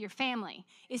intercede for your family.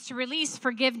 It's to release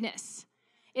forgiveness.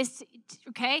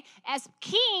 Okay? As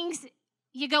kings,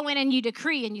 you go in and you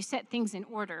decree and you set things in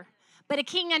order. But a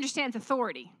king understands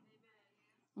authority.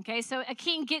 Okay? So a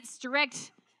king gets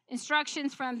direct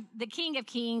instructions from the King of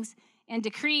Kings and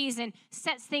decrees and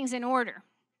sets things in order.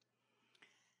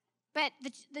 But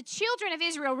the children of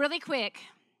Israel, really quick,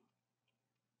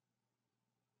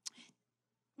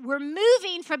 we're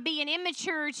moving from being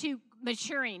immature to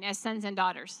maturing as sons and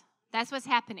daughters. That's what's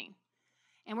happening.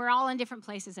 And we're all in different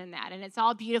places in that. And it's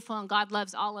all beautiful, and God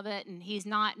loves all of it, and he's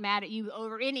not mad at you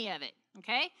over any of it,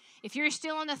 okay? If you're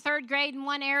still in the 3rd grade in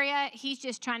one area, he's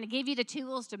just trying to give you the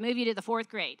tools to move you to the 4th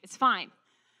grade. It's fine,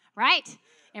 right?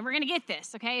 And we're going to get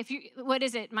this, okay? What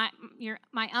is it? My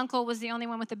uncle was the only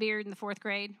one with a beard in the 4th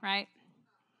grade, right?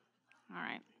 All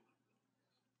right.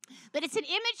 But it's an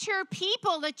immature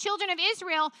people, the children of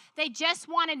Israel, they just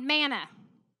wanted manna.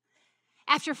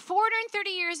 After 430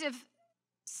 years of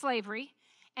slavery,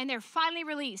 and they're finally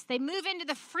released, they move into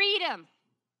the freedom,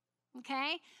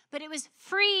 okay? But it was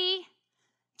free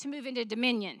to move into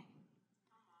dominion.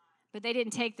 But they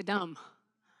didn't take the dumb.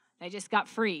 They just got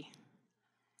free.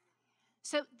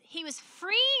 So he was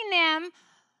freeing them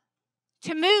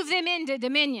to move them into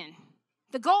dominion.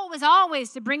 The goal was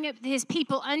always to bring his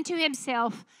people unto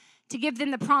himself, to give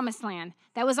them the promised land.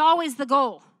 That was always the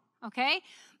goal, okay?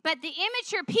 But the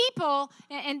immature people,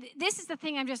 and this is the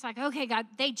thing, I'm just like, okay, God,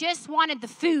 they just wanted the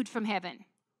food from heaven.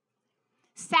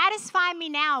 Satisfy me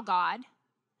now, God.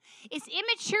 It's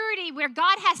immaturity where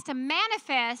God has to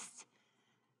manifest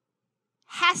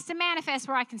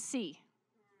where I can see.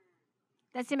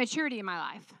 That's immaturity in my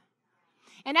life.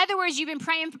 In other words, you've been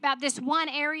praying about this one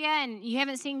area and you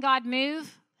haven't seen God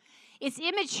move. It's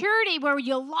immaturity where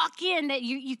you'll lock in that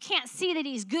you can't see that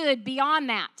he's good beyond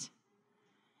that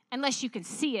unless you can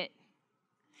see it.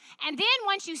 And then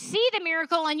once you see the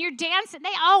miracle and you're dancing,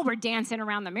 they all were dancing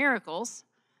around the miracles.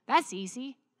 That's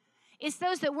easy. It's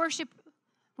those that worship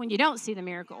when you don't see the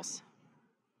miracles.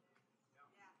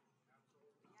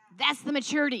 That's the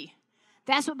maturity.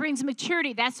 That's what brings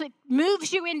maturity. That's what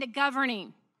moves you into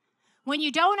governing. When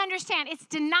you don't understand, it's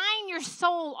denying your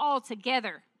soul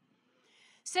altogether.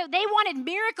 So they wanted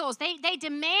miracles. They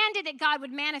demanded that God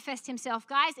would manifest himself.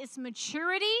 Guys, it's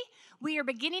maturity. We are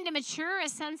beginning to mature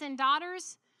as sons and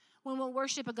daughters when we'll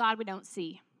worship a God we don't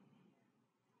see.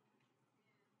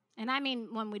 And I mean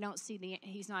when we don't see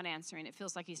he's not answering. It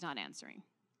feels like he's not answering.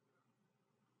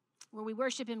 Where we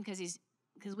worship him because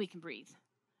we can breathe.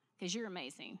 Because you're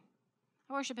amazing.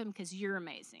 I worship him because you're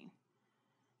amazing.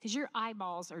 Because your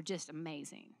eyeballs are just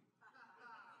amazing.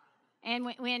 And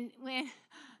when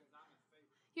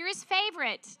you're his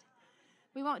favorite.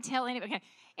 We won't tell anybody. Okay.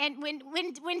 And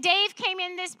when Dave came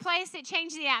in this place, it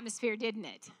changed the atmosphere, didn't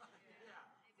it?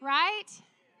 Right?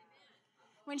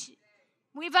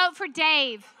 We vote for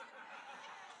Dave.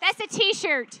 That's a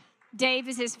T-shirt. Dave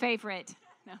is his favorite.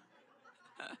 No.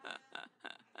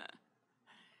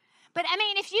 But, I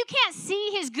mean, if you can't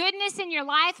see his goodness in your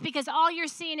life because all you're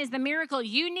seeing is the miracle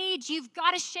you need, you've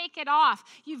got to shake it off.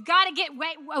 You've got to get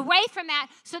away from that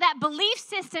so that belief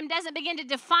system doesn't begin to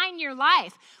define your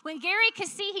life. When Gary could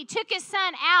see, he took his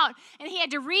son out and he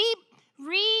had to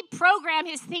reprogram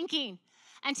his thinking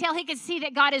until he could see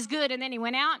that God is good, and then he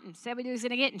went out and said what he was going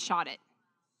to get and shot it.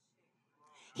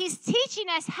 He's teaching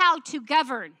us how to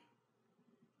govern.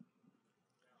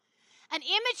 An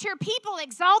immature people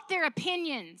exalt their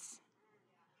opinions.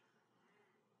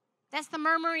 That's the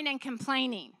murmuring and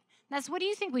complaining. That's, what do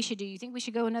you think we should do? You think we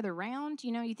should go another round?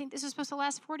 You think this is supposed to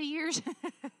last 40 years?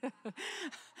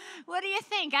 What do you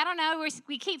think? I don't know.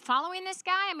 We keep following this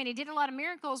guy. I mean, he did a lot of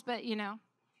miracles, but,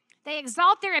 they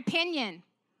exalt their opinion.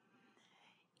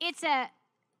 It's a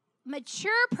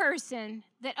mature person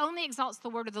that only exalts the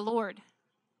word of the Lord.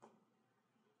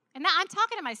 And now I'm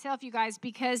talking to myself, you guys,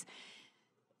 because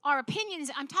our opinions,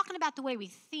 I'm talking about the way we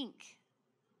think.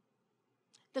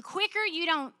 The quicker you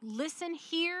don't listen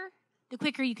here, the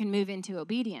quicker you can move into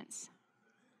obedience.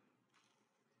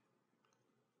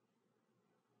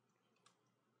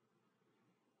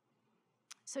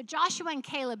 So Joshua and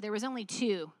Caleb, there was only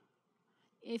two.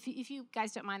 If you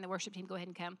guys don't mind the worship team, go ahead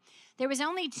and come. There was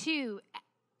only two.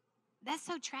 That's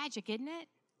so tragic, isn't it?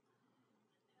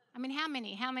 I mean, how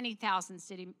many thousands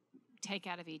did he take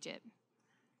out of Egypt?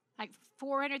 Like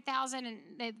 400,000, and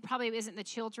it probably isn't the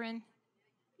children.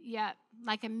 Yeah,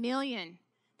 like 1 million.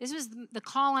 This was the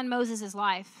call on Moses'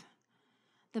 life.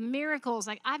 The miracles,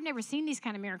 like I've never seen these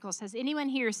kind of miracles. Has anyone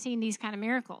here seen these kind of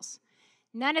miracles?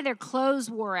 None of their clothes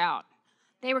wore out.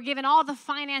 They were given all the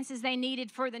finances they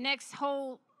needed for the next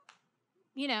whole,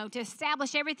 to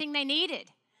establish everything they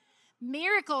needed.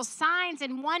 Miracles, signs,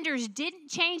 and wonders didn't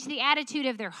change the attitude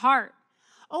of their heart.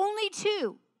 Only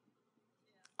two.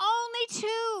 Only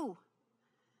two.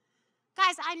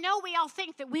 Guys, I know we all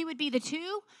think that we would be the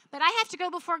two, but I have to go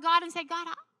before God and say, God,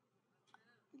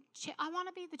 I want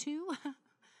to be the two.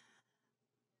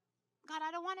 God, I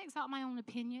don't want to exalt my own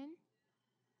opinion.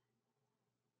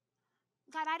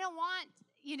 God, I don't want,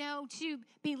 to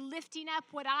be lifting up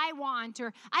what I want,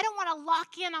 or I don't want to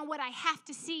lock in on what I have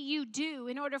to see you do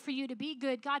in order for you to be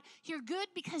good. God, you're good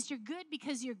because you're good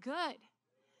because you're good.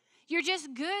 You're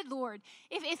just good, Lord.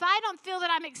 If I don't feel that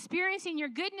I'm experiencing your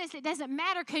goodness, it doesn't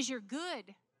matter because you're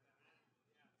good.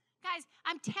 Guys,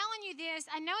 I'm telling you this.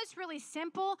 I know it's really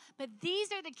simple, but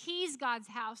these are the keys, God's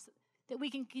house, that we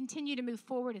can continue to move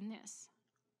forward in this.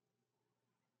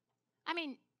 I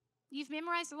mean, you've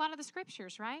memorized a lot of the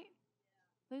scriptures, right,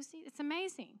 Lucy? It's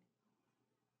amazing.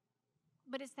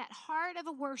 But it's that heart of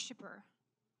a worshiper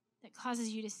that causes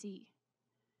you to see.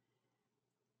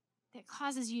 That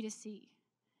causes you to see.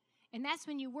 And that's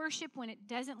when you worship when it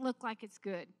doesn't look like it's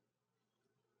good.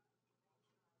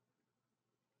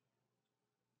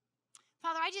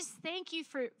 Father, I just thank you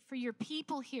for your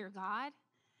people here, God.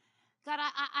 God,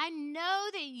 I know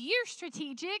that you're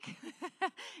strategic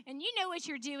and you know what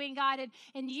you're doing, God,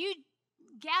 and you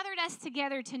gathered us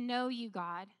together to know you,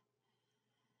 God.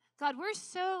 God, we're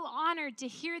so honored to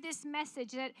hear this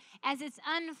message that as it's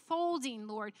unfolding,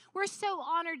 Lord. We're so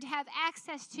honored to have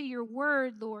access to your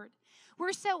word, Lord.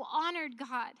 We're so honored,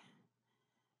 God,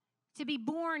 to be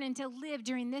born and to live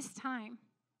during this time,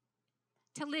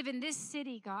 to live in this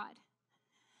city, God.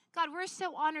 God, we're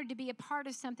so honored to be a part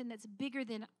of something that's bigger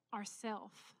than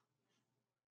ourselves.